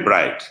prepare the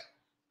bride.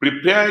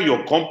 Prepare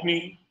your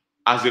company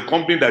as a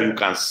company that you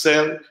can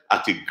sell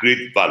at a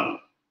great value.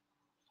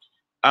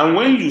 And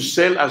when you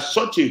sell at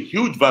such a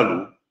huge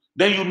value,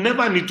 then you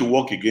never need to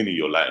work again in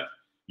your life.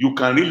 You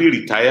can really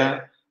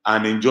retire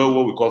and enjoy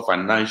what we call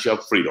financial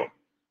freedom.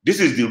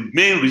 This is the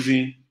main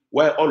reason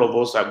why all of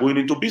us are going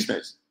into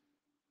business.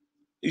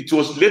 It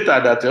was later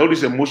that all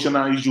this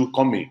emotional issue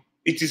coming.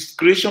 It is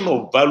creation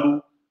of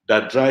value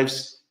that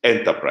drives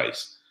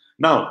enterprise.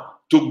 Now,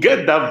 to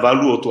get that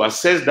value or to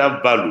assess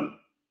that value,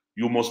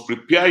 you must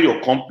prepare your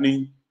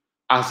company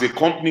as a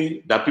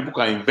company that people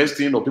can invest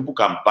in, or people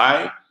can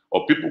buy,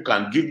 or people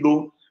can give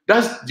loan.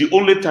 That's the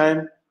only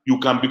time you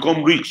can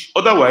become rich.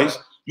 Otherwise,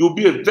 you'll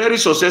be a very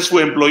successful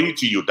employee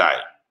till you die.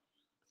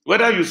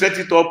 Whether you set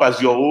it up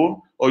as your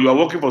own or you are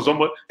working for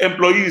somebody,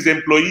 employee is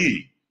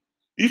employee.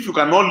 If you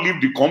cannot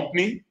leave the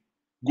company,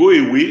 go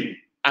away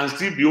and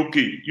still be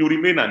okay, you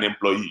remain an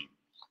employee.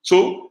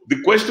 So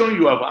the question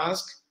you have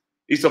asked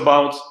is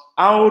about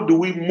how do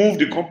we move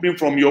the company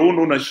from your own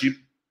ownership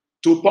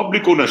to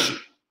public ownership,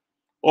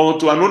 or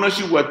to an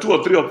ownership where 2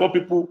 or 3 or 4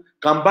 people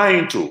can buy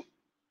into.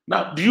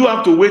 Now, do you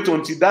have to wait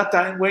until that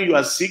time when you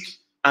are sick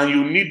and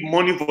you need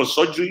money for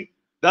surgery?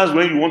 That's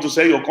when you want to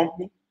sell your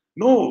company?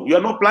 No, you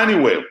are not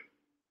planning well.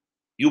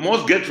 You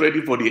must get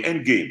ready for the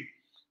end game.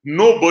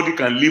 Nobody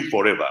can live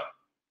forever.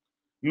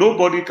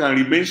 Nobody can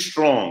remain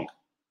strong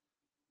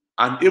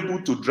and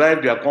able to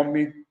drive their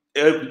company.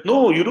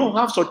 No, you don't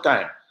have such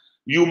time.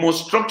 You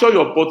must structure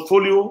your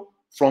portfolio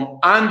from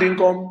earned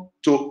income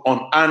to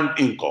unearned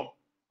income,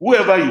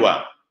 whoever you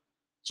are.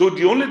 So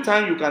the only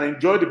time you can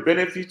enjoy the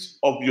benefits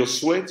of your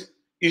sweat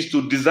is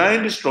to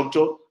design the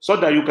structure so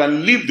that you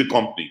can leave the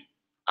company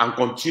and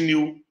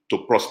continue to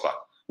prosper.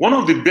 One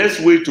of the best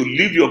ways to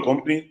leave your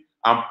company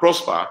and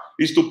prosper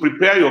is to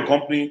prepare your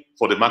company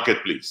for the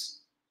marketplace.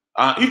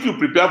 If you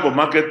prepare for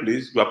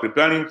marketplace, you are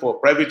preparing for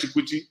private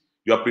equity,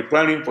 you are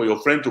preparing for your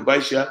friend to buy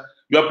share,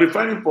 you are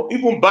preparing for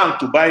even bank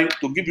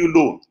to give you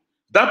loan.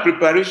 That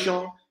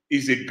preparation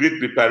is a great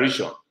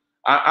preparation.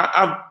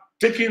 I've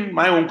taken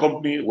my own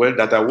company,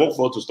 that I work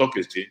for, to stock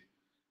exchange.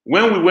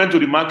 When we went to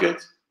the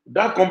market,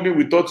 that company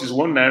we thought is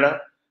 1 naira,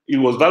 it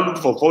was valued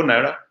for 4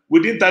 naira.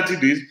 Within 30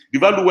 days, the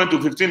value went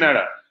to 15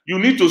 naira. You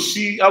need to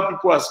see how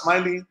people are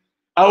smiling,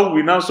 how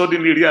we now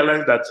suddenly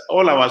realize that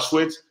all our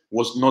sweat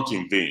was not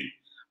in vain.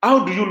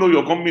 How do you know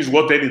your company is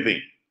worth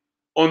anything?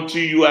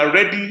 Until you are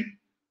ready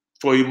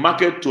for a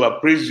market to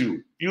appraise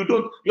you.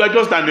 You are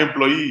just an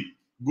employee,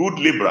 good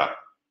laborer.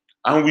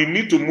 And we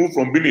need to move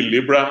from being a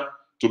laborer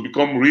to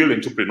become real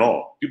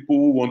entrepreneur, people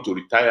who want to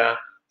retire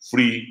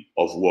free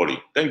of worry.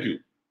 Thank you.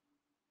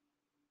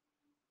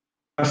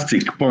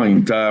 Fantastic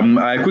point.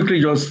 I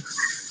quickly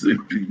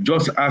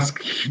just ask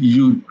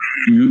you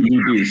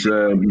this.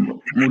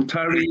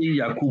 Mutari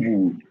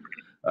Yakubu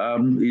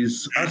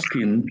is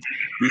asking,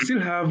 we still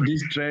have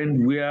this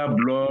trend where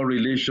blood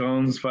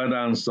relations, father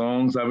and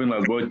sons, having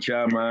as both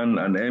chairman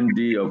and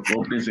MD of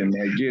companies in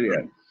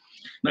Nigeria.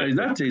 Now, is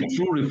that a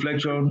true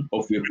reflection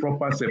of a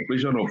proper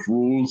separation of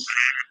rules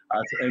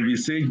as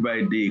envisaged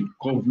by the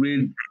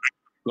corporate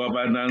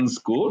governance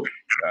code?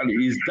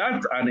 And is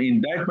that an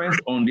indictment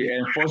on the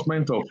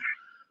enforcement of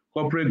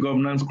corporate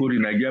governance code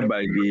in Nigeria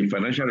by the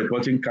Financial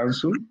Reporting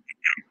Council?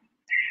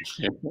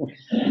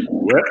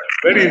 Well,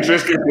 very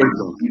interesting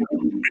question.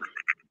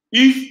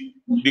 If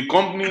the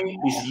company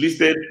is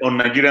listed on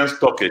Nigerian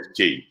Stock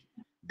Exchange,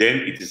 then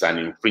it is an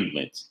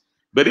infringement.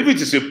 But if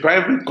it is a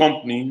private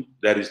company,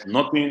 there is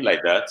nothing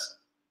like that.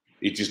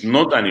 It is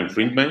not an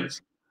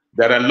infringement.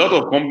 There are a lot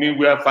of companies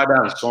where father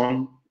and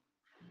son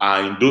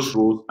are in those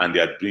roles and they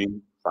are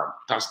doing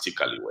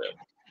fantastically well.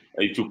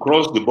 If you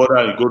cross the border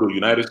and you go to the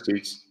United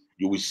States,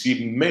 you will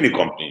see many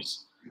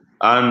companies.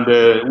 And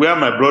where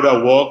my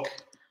brother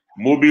worked,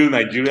 Mobile,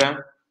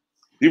 Nigeria,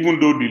 even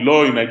though the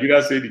law in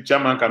Nigeria said the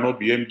chairman cannot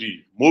be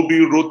MD,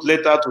 Mobile wrote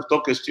letter to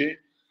stock exchange,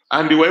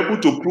 and they were able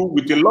to prove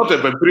with a lot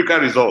of empirical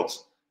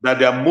results that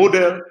their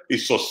model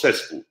is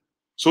successful.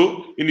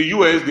 So in the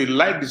US, they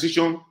like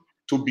decision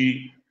to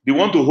be, they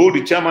want to hold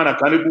the chairman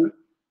accountable,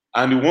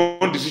 and they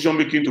want decision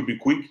making to be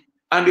quick.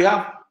 And they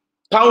have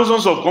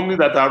thousands of companies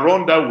that are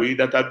run that way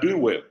that are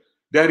doing well.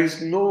 There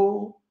is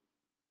no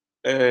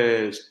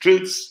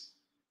straight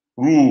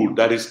rule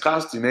that is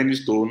cast in any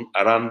stone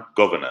around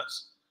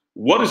governance.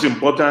 What is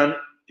important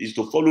is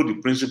to follow the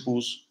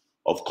principles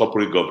of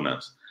corporate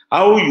governance.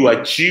 How you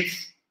achieve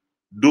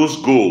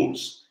those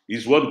goals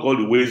is what we call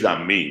the ways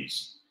and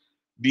means.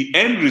 The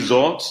end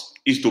result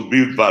is to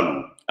build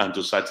value and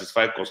to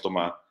satisfy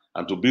customer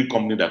and to build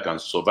company that can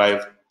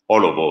survive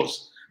all of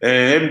us.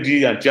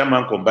 MD and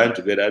chairman combined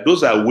together,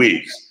 those are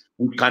ways.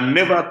 We can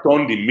never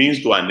turn the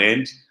means to an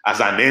end as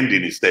an end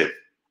in itself.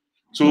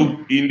 So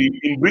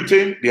in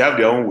Britain, they have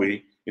their own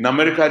way. In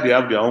America, they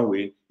have their own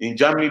way. In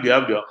Germany, they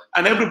have their own.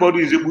 And everybody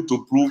is able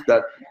to prove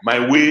that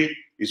my way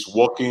is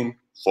working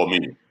for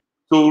me.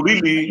 So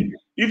really,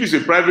 if it's a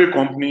private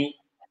company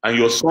and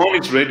your son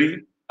is ready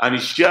and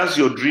he shares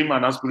your dream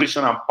and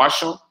aspiration and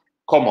passion,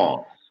 come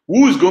on.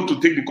 Who is going to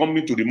take the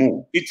company to the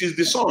moon? It is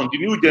the son, the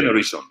new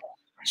generation.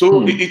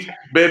 So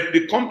but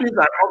the companies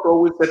are not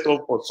always set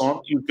up for son.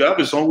 If you have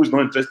a son who is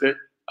not interested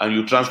and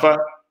you transfer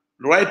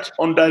right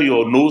under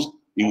your nose,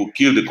 it will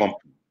kill the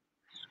company.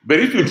 But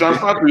if you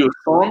transfer to your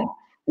son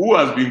who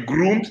has been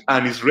groomed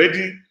and is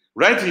ready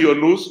right in your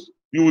nose,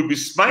 you will be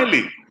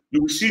smiling.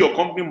 You will see your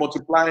company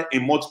multiply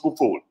in multiple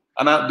fold.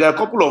 And there are a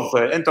couple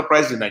of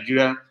enterprises in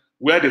Nigeria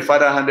where the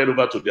father handed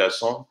over to their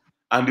son,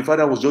 and the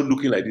father was just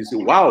looking like this, say,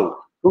 wow,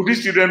 so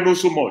these children know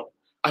so much.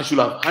 I should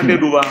have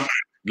handed over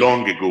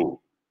long ago.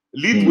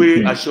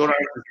 Leadway assurance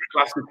is a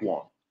classic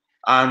one.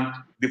 And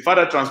the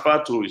father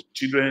transferred to his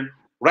children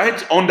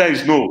right under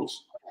his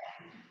nose.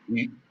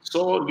 He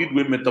saw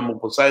Leadway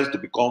metamorphosize to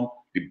become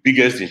the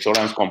biggest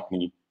insurance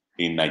company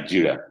in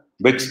Nigeria.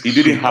 But it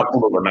didn't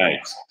happen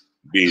overnight.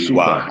 They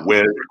were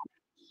well.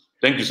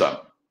 Thank you, sir.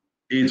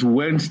 It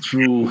went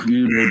through,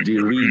 the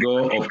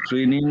rigor of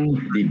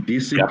training, the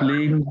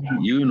discipline,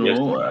 but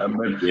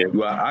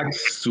you are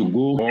asked to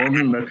go on,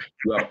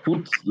 you are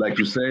put, like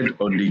you said,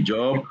 on the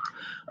job,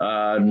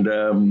 and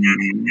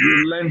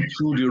you learn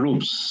through the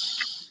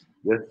ropes.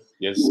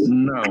 Yes.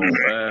 Now,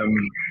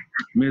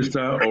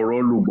 Mr.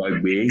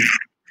 Orolugbagbe,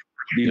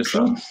 the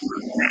truth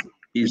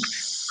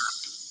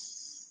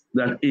is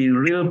that in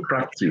real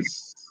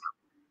practice,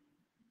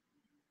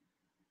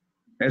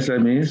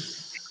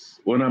 SMEs,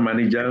 owner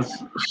managers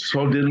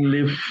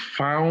suddenly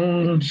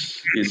found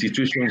a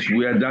situations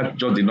where that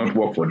just did not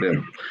work for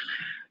them.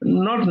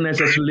 Not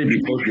necessarily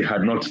because they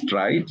had not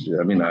tried.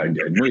 I mean, I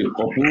know a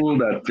couple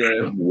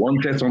that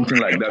wanted something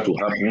like that to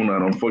happen,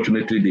 and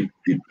unfortunately,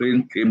 the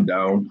plane came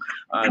down,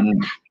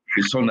 and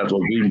the son that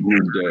was being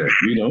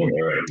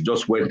groomed,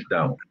 just went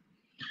down.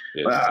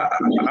 Yes.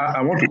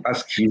 I want to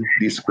ask you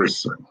this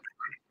question,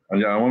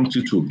 and I want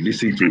you to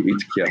listen to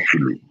it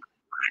carefully.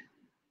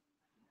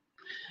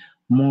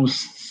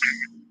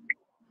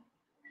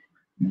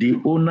 The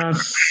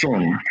owner's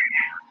son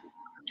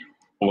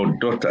or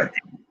daughter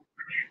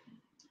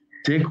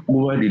take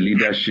over the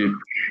leadership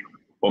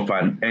of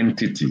an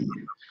entity,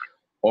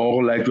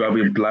 or like you have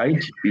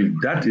implied, if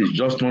that is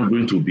just not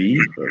going to be,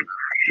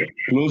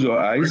 close your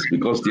eyes,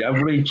 because the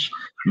average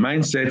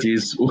mindset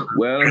is,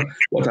 well,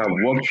 what I've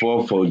worked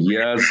for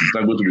years is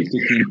not going to be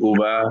taken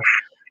over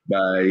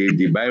by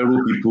the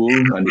Biro people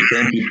and the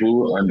 10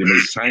 people, and they may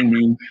sign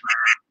me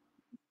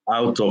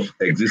out of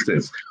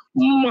existence.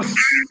 Must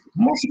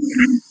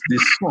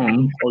the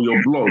son or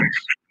your blood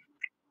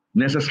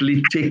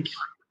necessarily take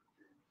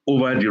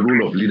over the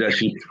role of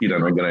leadership in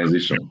an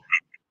organization?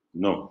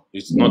 No,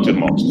 it's not a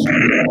must.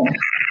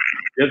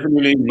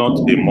 Definitely not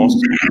a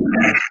must.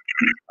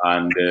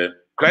 And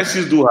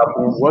crises do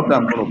happen. What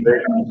I'm going to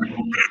beg,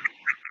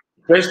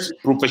 first,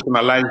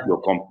 professionalize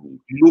your company.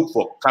 Look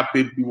for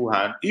capable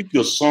hand. If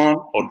your son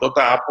or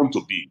daughter happen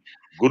to be,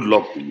 good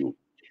luck to you.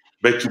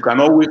 But you can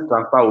always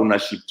transfer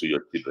ownership to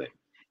your children.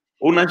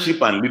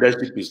 Ownership and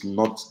leadership is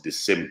not the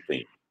same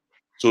thing.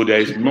 So there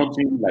is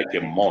nothing like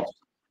a must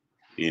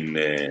in.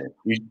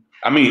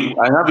 I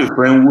have a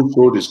friend who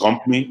sold his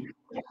company,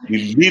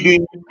 the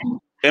leading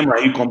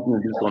MIE company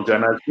in this country,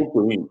 and I spoke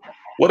to him.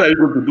 What are you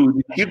going to do?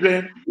 The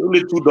children,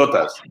 only 2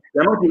 daughters,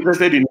 they're not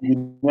interested in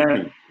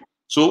engineering.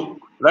 So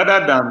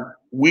rather than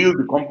will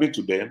the company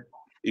to them,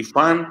 he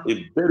found a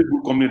very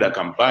good company that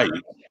can buy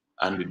it,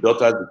 and the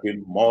daughters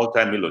became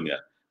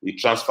multi-millionaires. He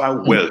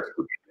transferred wealth to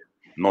them,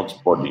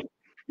 not body.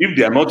 If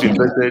they are not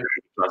interested in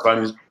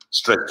transferring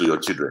stress to your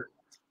children,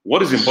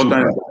 what is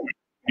important is that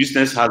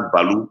business has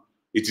value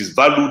It is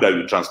value that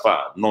you transfer,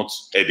 not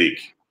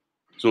headache.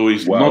 So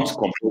it's not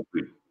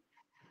compulsory.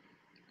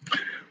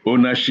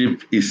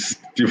 Ownership is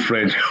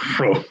different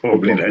from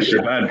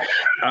leadership, and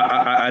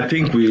I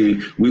think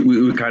we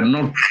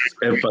cannot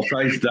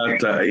emphasize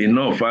that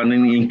enough. And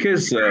in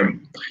case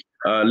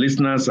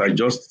listeners are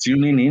just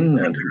tuning in,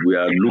 and we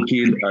are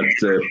looking at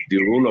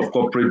the role of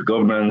corporate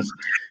governance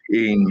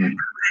in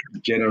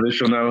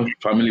generational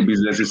family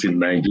businesses in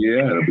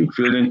Nigeria, I'll be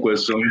fielding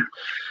questions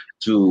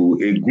to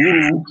a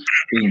guru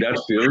in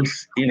that field,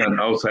 in and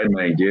outside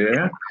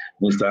Nigeria,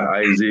 Mr.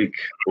 Isaac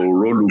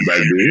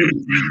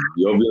Orolugbagbe.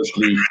 He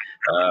obviously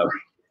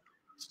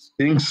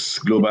thinks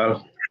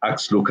global,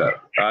 acts local.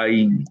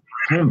 I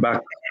come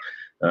back,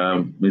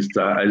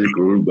 Mr. Isaac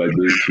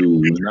Orolugbagbe,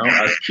 to now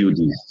ask you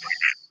this.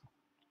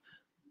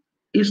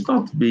 It's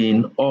not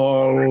been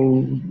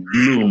all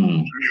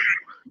gloom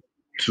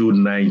to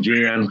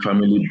Nigerian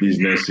family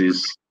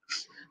businesses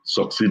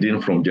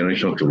succeeding from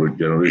generation to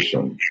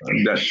generation.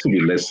 And there should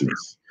be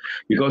lessons.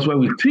 Because when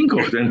we think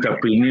of the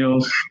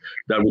entrepreneurs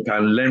that we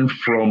can learn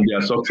from their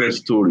success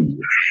story,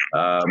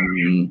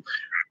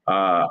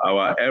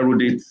 our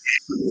erudite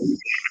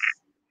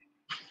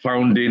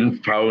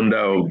founder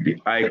of the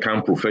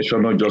ICAN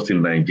profession, not just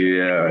in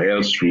Nigeria,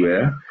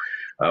 elsewhere,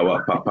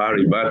 our Papa,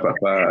 Ribat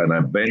Papa, and I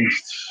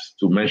benched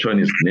to mention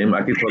his name,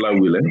 Akitola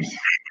Williams,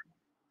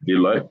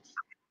 Deloitte.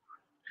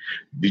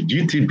 The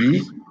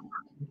GTB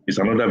is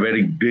another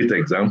very great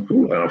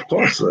example. And of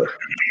course,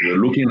 we're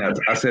looking at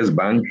Access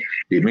Bank.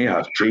 They may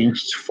have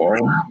changed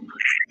form,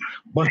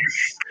 but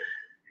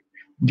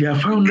their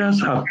founders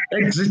have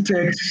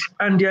exited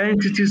and their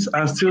entities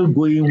are still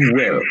going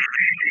well.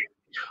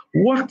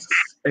 What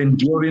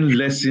enduring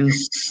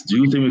lessons do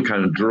you think we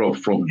can draw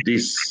from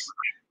these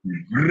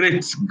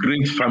great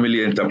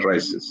family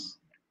enterprises?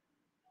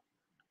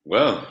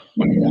 Well,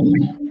 we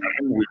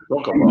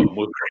talk about most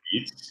of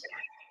it.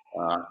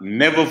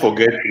 Never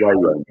forget why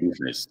you are in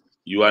business.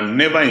 You are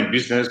never in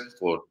business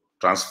for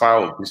transfer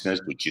of business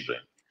to children.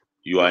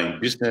 You are in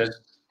business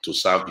to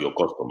serve your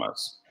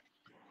customers.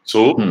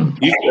 So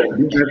if you are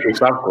in business to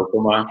serve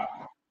customers,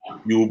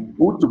 you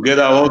put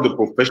together all the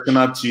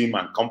professional team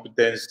and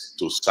competence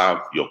to serve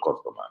your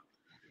customer.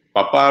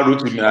 Papa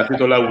Rotimi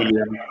Akitola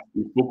Williams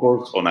is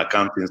focused on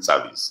accounting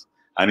service,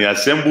 and he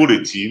assembled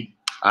a team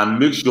and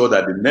make sure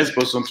that the next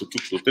person to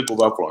take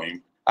over from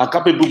him are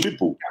capable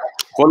people.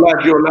 Kola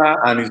Adiola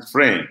and his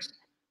friends,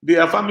 they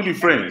are family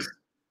friends.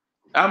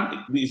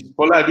 Is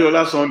Kola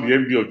Adiola's son the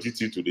MD of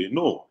GT today?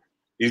 No.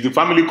 Is the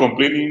family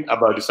complaining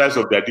about the size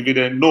of their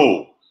dividend?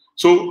 No.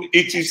 So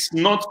it is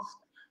not,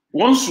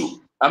 once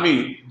you,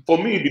 for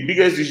me, the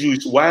biggest issue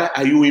is, why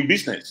are you in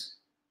business?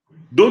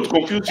 Don't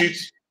confuse it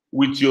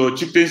with your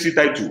chieftaincy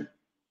title.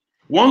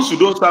 Once you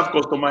don't serve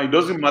customer, it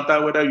doesn't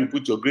matter whether you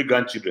put your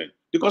great-grandchildren.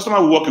 The customer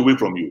will walk away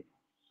from you.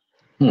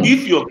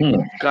 If you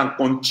can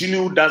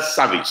continue that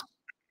service,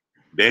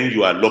 then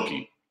you are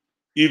lucky.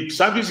 If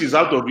service is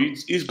out of it,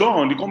 it's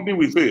gone. The company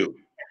will fail.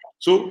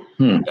 So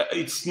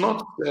it's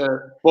not,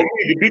 for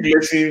me, the big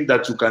lesson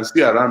that you can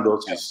see around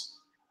us is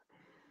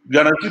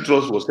Guarantee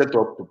Trust was set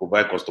up to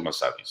provide customer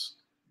service.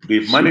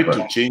 They've managed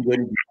to change it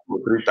 2 or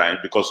 3 times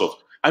because of,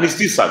 and it's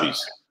still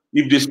service.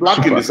 If they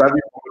slack in the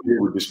service, they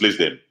will displace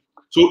them.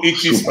 So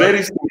it is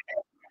very simple.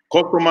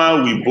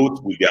 Customer will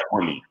vote with their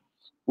money.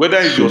 Whether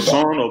it's your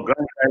son or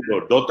grandchild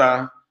or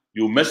daughter,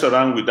 you mess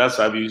around with that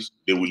service,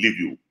 they will leave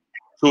you.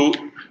 So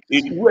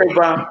if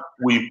whoever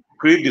will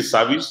create the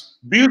service,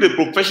 build a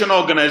professional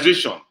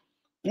organization,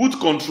 put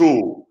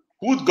control,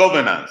 put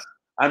governance,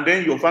 and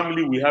then your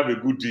family will have a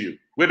good deal.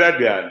 Whether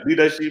they are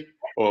leadership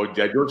or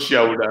they are just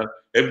shareholders,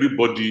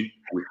 everybody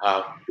will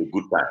have a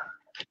good time.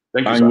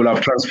 Thank you, and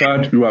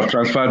you have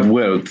transferred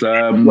wealth.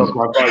 Time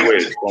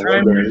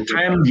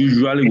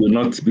usually will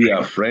not be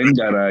a friend,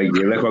 and I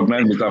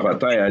recognize Mr.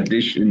 Fatai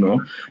Adesh,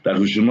 that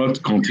we should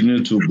not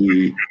continue to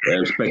be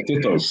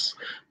spectators.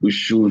 We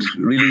should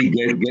really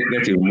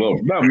get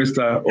involved. Now,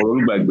 Mr.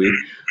 Orolugbagbe,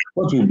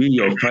 what will be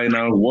your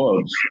final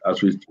words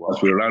as we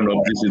round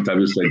up this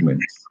interview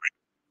segment?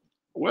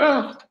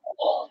 Well,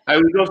 I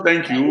will just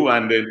thank you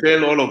and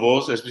tell all of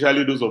us,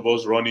 especially those of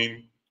us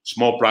running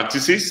small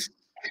practices.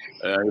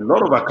 A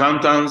lot of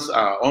accountants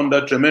are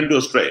under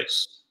tremendous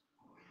stress,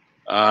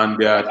 and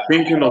they are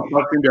thinking of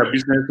passing their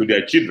business to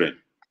their children.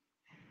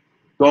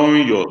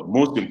 Turn your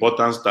most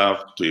important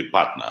staff to a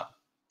partner,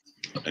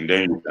 and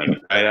then you can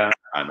retire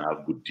and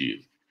have good deal.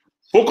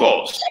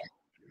 Focus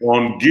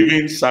on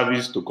giving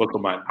service to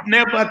customer.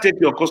 Never take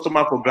your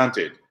customer for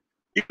granted.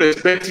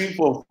 Irrespective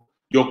of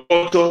your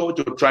culture,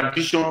 your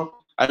tradition,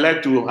 I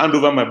like to hand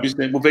over my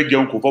business. All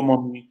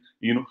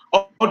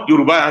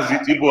Yoruba has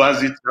it, Igbo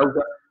has it.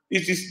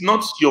 It is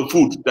not your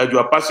food that you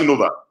are passing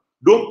over.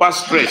 Don't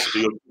pass stress to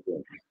your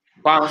children.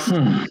 Pass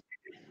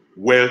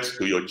wealth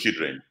to your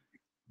children.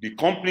 The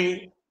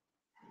company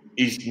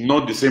is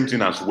not the same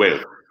thing as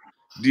wealth.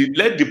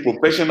 Let the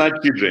professional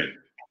children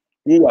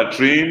who are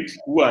trained,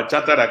 who are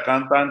chartered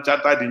accountants,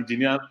 chartered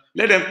engineers,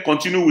 let them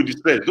continue with the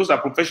stress. Those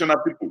are professional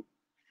people.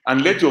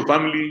 And let your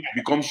family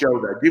become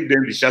shareholder. Give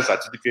them the share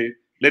certificate.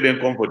 Let them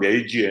come for their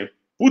AGM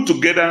Put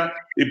together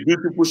a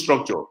beautiful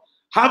structure.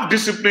 Have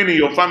discipline in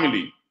your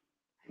family,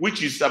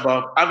 which is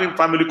about having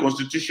family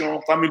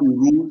constitution, family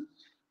rule.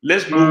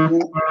 Let's know who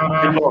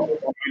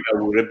that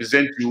will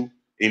represent you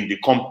in the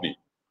company.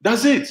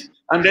 That's it.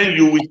 And then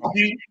you will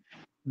see,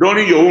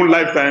 during your own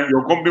lifetime,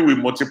 your company will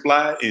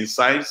multiply in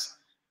size.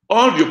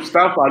 All your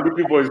staff are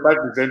looking for is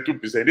 5%,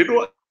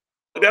 2%.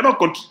 They're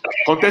not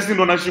contesting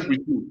ownership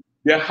with you.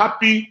 They're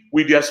happy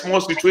with their small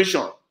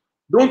situation.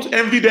 Don't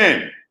envy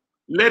them.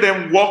 Let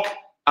them work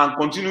and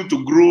continue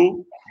to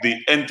grow the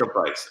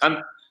enterprise.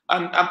 And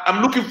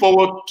I'm looking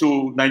forward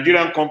to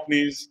Nigerian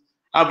companies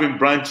having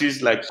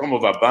branches like some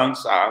of our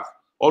banks have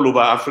all over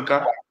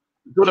Africa.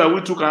 So that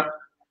we took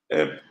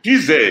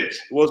PZ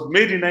was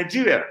made in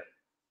Nigeria.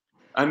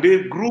 And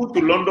they grew to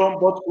London,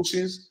 bought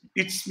cushions.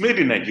 It's made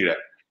in Nigeria.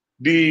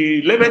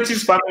 The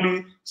Leventis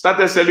family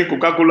started selling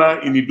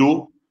Coca-Cola in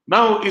Ido.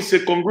 Now it's a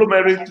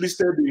conglomerate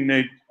listed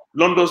in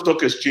London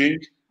Stock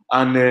Exchange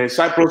and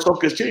Cyprus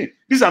Stock Exchange.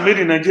 These are made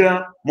in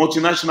Nigeria,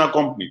 multinational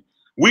company.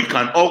 We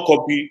can all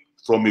copy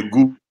from a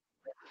good.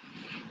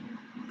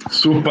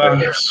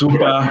 Super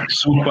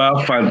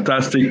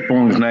fantastic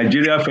point.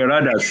 Nigeria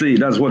Ferrada say,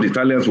 that's what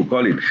Italians will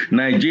call it.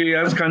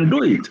 Nigerians can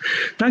do it.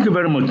 Thank you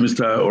very much,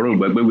 Mr.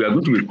 Orolugbagbe. We are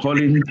going to be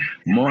calling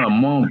more and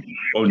more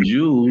on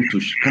you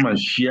to come and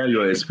share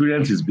your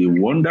experience. It's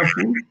been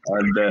wonderful.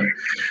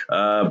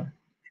 And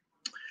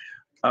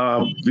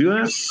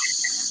viewers,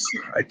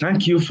 I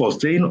thank you for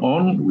staying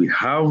on. We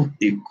have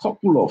a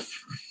couple of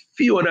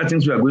few other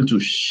things we are going to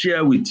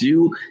share with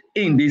you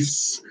in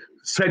this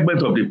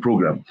segment of the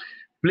program.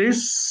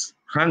 Please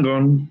hang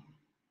on.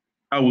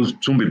 I will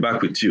soon be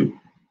back with you.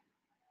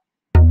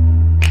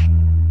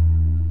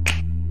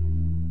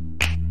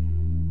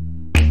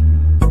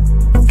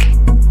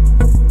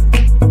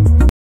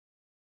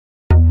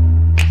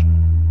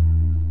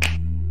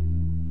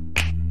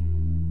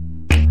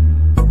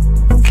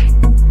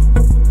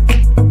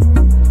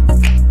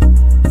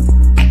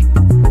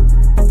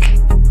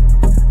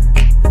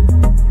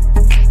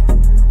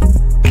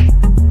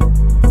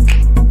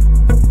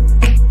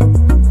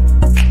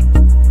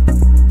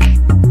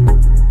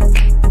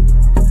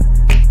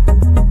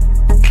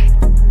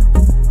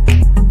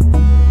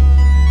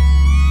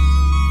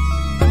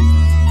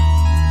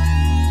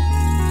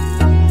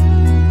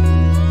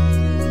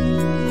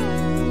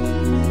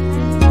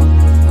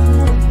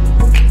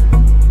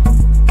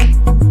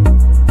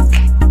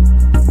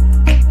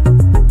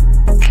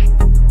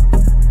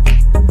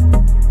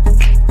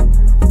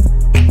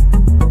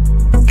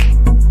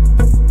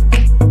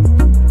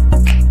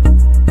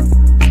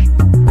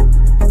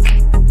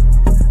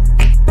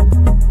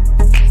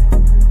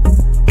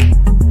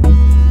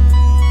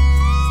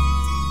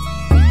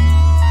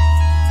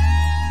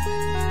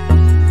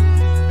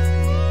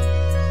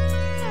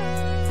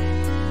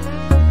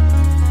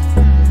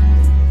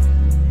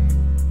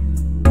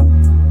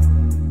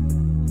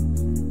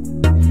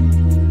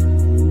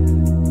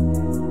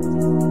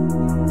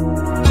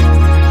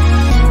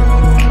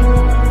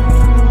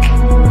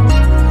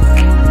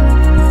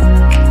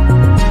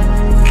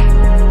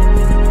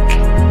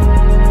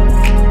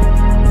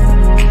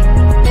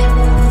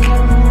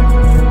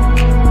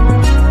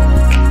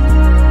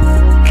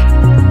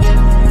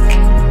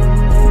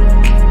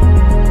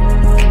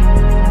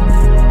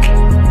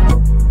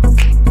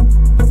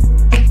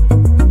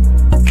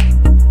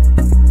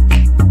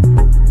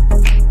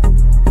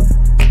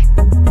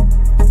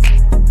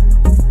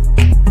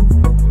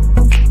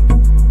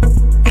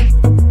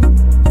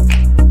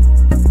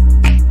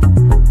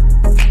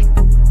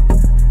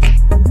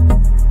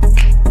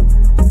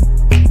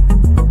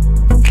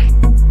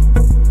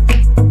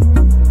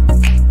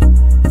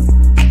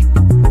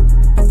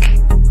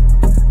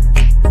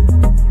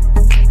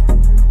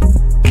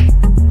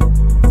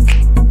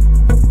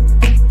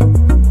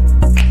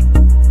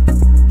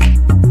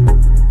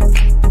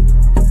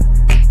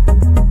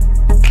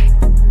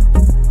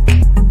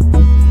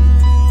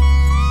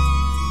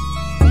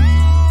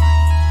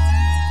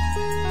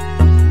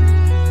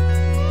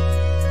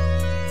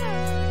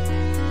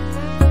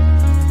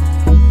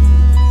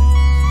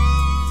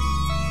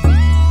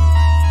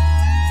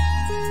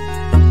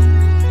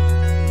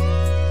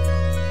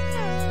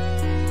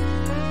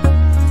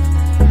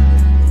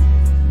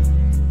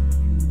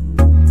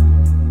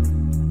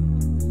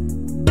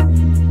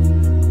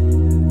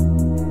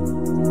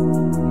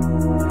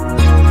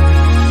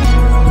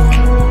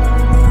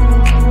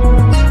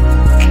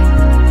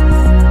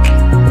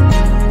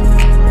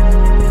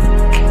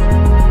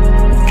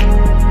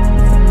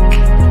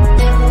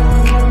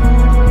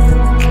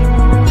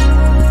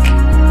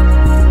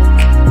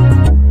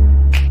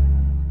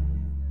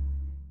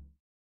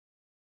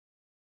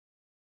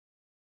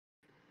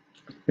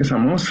 Yes, I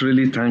must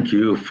really thank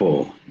you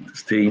for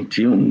staying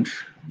tuned.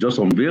 Just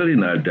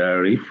unveiling our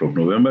diary from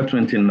November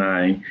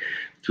 29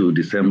 to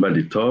December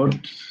the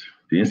 3rd,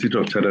 the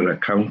Institute of Chartered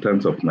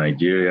Accountants of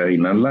Nigeria,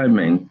 in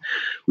alignment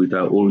with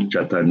our old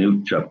charter,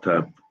 new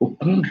chapter,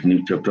 opened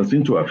new chapters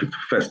into our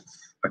 51st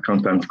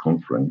Accountants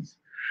Conference.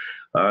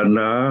 And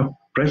our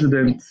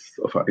president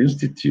of our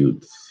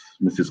institute,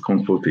 Mrs.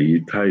 Comfort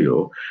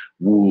Eyitayo,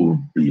 will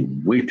be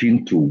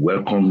waiting to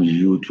welcome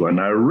you to an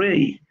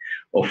array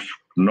of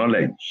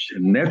knowledge,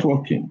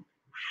 networking,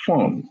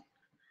 fun.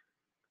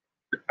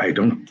 I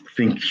don't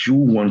think you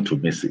want to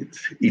miss it.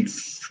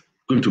 It's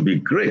going to be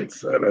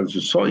great. As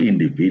you saw in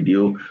the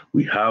video,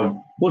 we have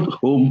both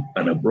home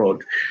and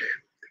abroad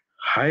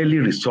highly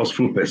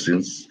resourceful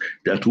persons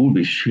that will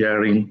be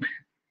sharing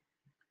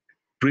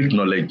great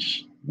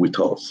knowledge with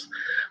us.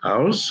 I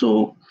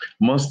also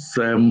must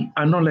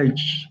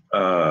acknowledge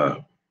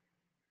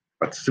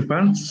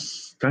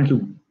participants. Thank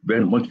you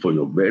very much for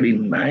your very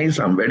nice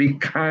and very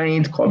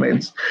kind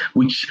comments,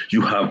 which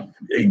you have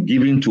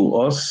given to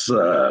us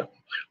on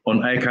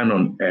ICAN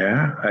on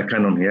Air.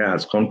 ICAN on Air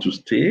has come to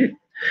stay.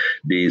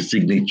 The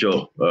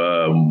signature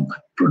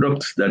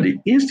products that the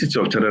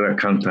Institute of Chartered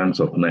Accountants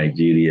of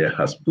Nigeria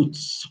has put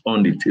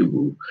on the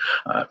table,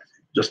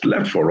 just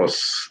left for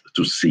us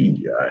to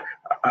see.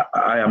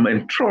 I am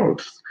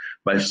enthralled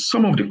by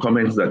some of the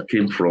comments that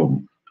came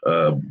from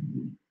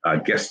our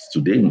guests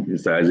today,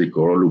 Mr. Isaac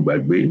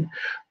Orolugbagbe.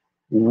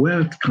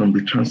 Wealth can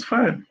be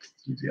transferred.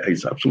 There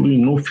is absolutely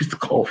no fist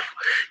cuff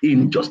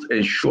in just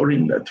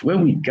ensuring that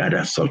when we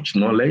gather such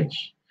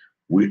knowledge,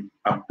 we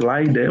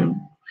apply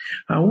them.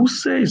 And who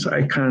says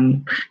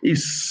ICAN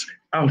is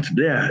out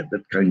there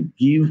that can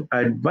give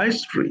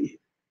advisory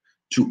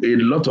to a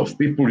lot of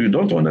people? You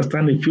don't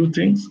understand a few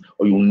things,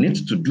 or you need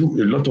to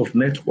do a lot of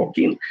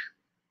networking.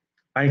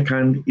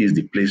 ICAN is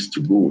the place to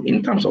go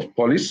in terms of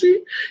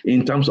policy,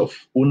 in terms of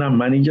owner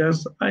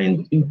managers,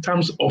 and in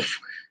terms of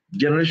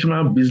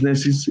generational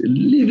businesses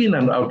living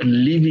and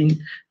outliving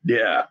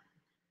their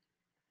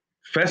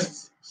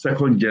first,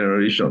 second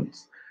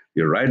generations.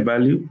 The right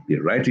value, the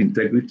right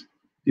integrity,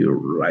 the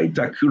right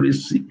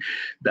accuracy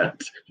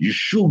that you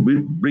should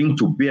bring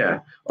to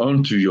bear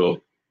onto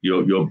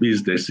your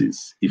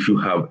businesses. If you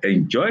have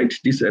enjoyed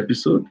this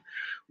episode,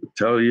 we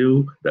tell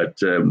you that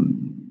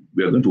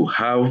we are going to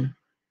have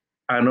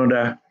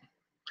another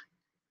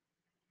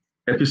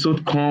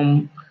episode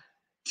come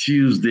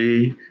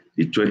Tuesday,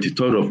 the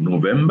 23rd of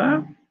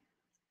November.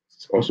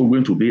 It's also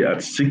going to be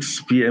at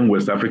 6 p.m.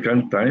 West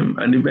African time.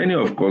 And the venue,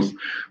 of course,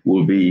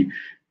 will be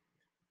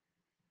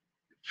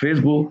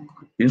Facebook,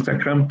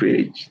 Instagram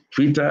page,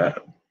 Twitter,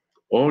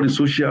 all the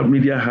social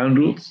media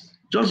handles.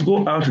 Just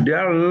go out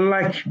there,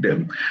 like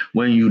them.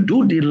 When you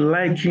do the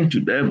liking to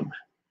them,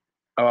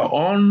 our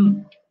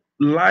own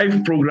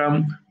live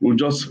program will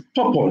just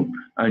pop on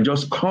and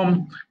just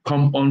come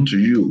on to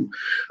you.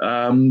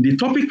 The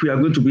topic we are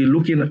going to be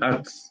looking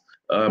at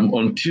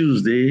on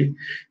Tuesday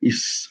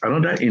is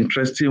another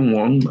interesting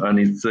one, and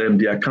it's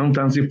the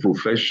accountancy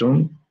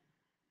profession,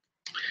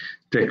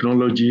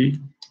 technology,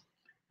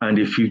 and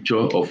the future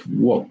of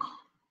work.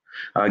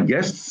 Our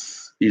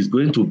guest is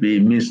going to be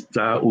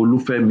Mr.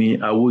 Olufemi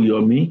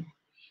Awoyomi,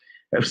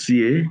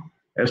 FCA,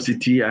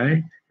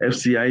 FCTI,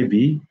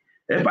 FCIB,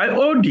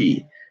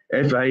 FIOD,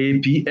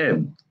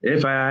 FIAPM,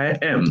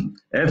 FIIM,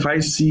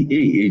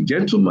 FICA, a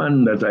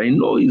gentleman that I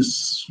know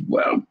is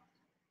well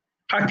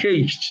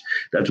packaged,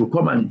 that will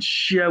come and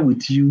share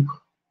with you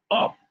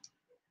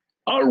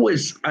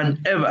always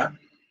and ever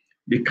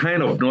the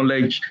kind of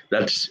knowledge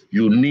that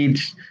you need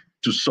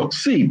to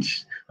succeed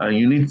and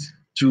you need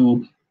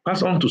to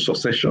pass on to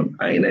succession.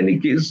 And in any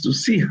case, to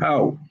see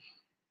how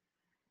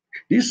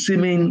this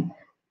seeming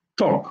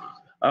talk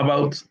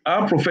about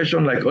our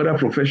profession like other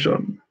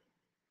professions,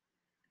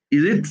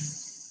 is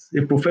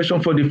it a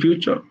profession for the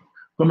future?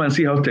 Come and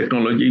see how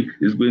technology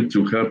is going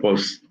to help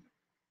us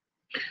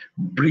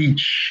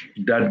bridge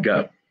that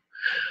gap.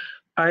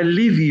 I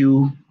leave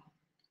you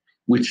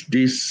with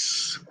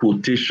this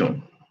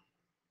quotation.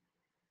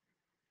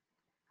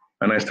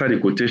 And I start the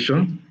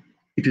quotation.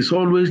 It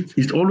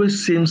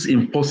always seems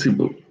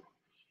impossible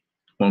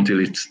until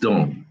it's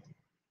done.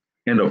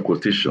 End of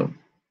quotation.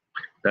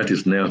 That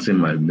is Nelson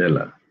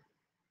Mandela.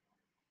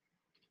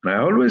 And I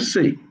always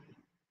say,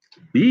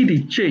 be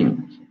the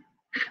change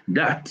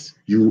that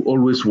you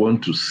always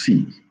want to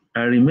see.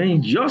 And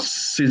remain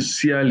just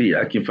sincerely,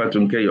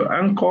 Akinfatunke, your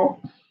anchor,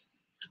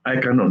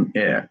 ICAN on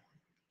Air.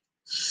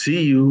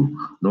 See you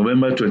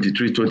November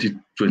 23,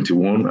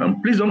 2021.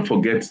 And please don't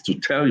forget to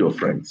tell your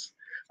friends.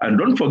 And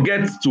don't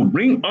forget to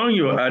bring on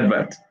your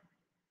advert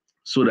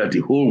so that the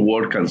whole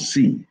world can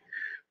see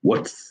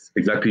what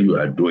exactly you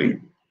are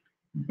doing.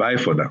 Bye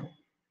for now.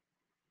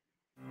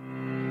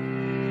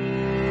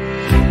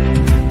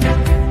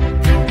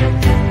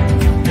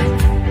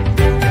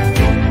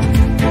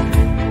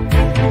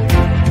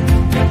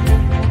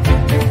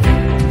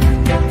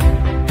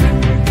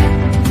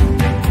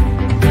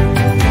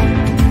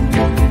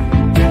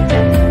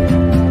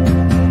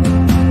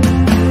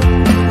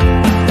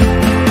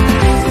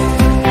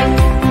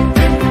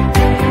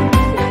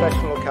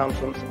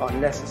 Are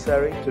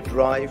necessary to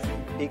drive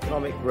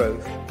economic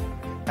growth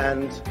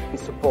and in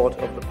support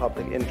of the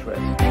public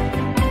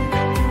interest.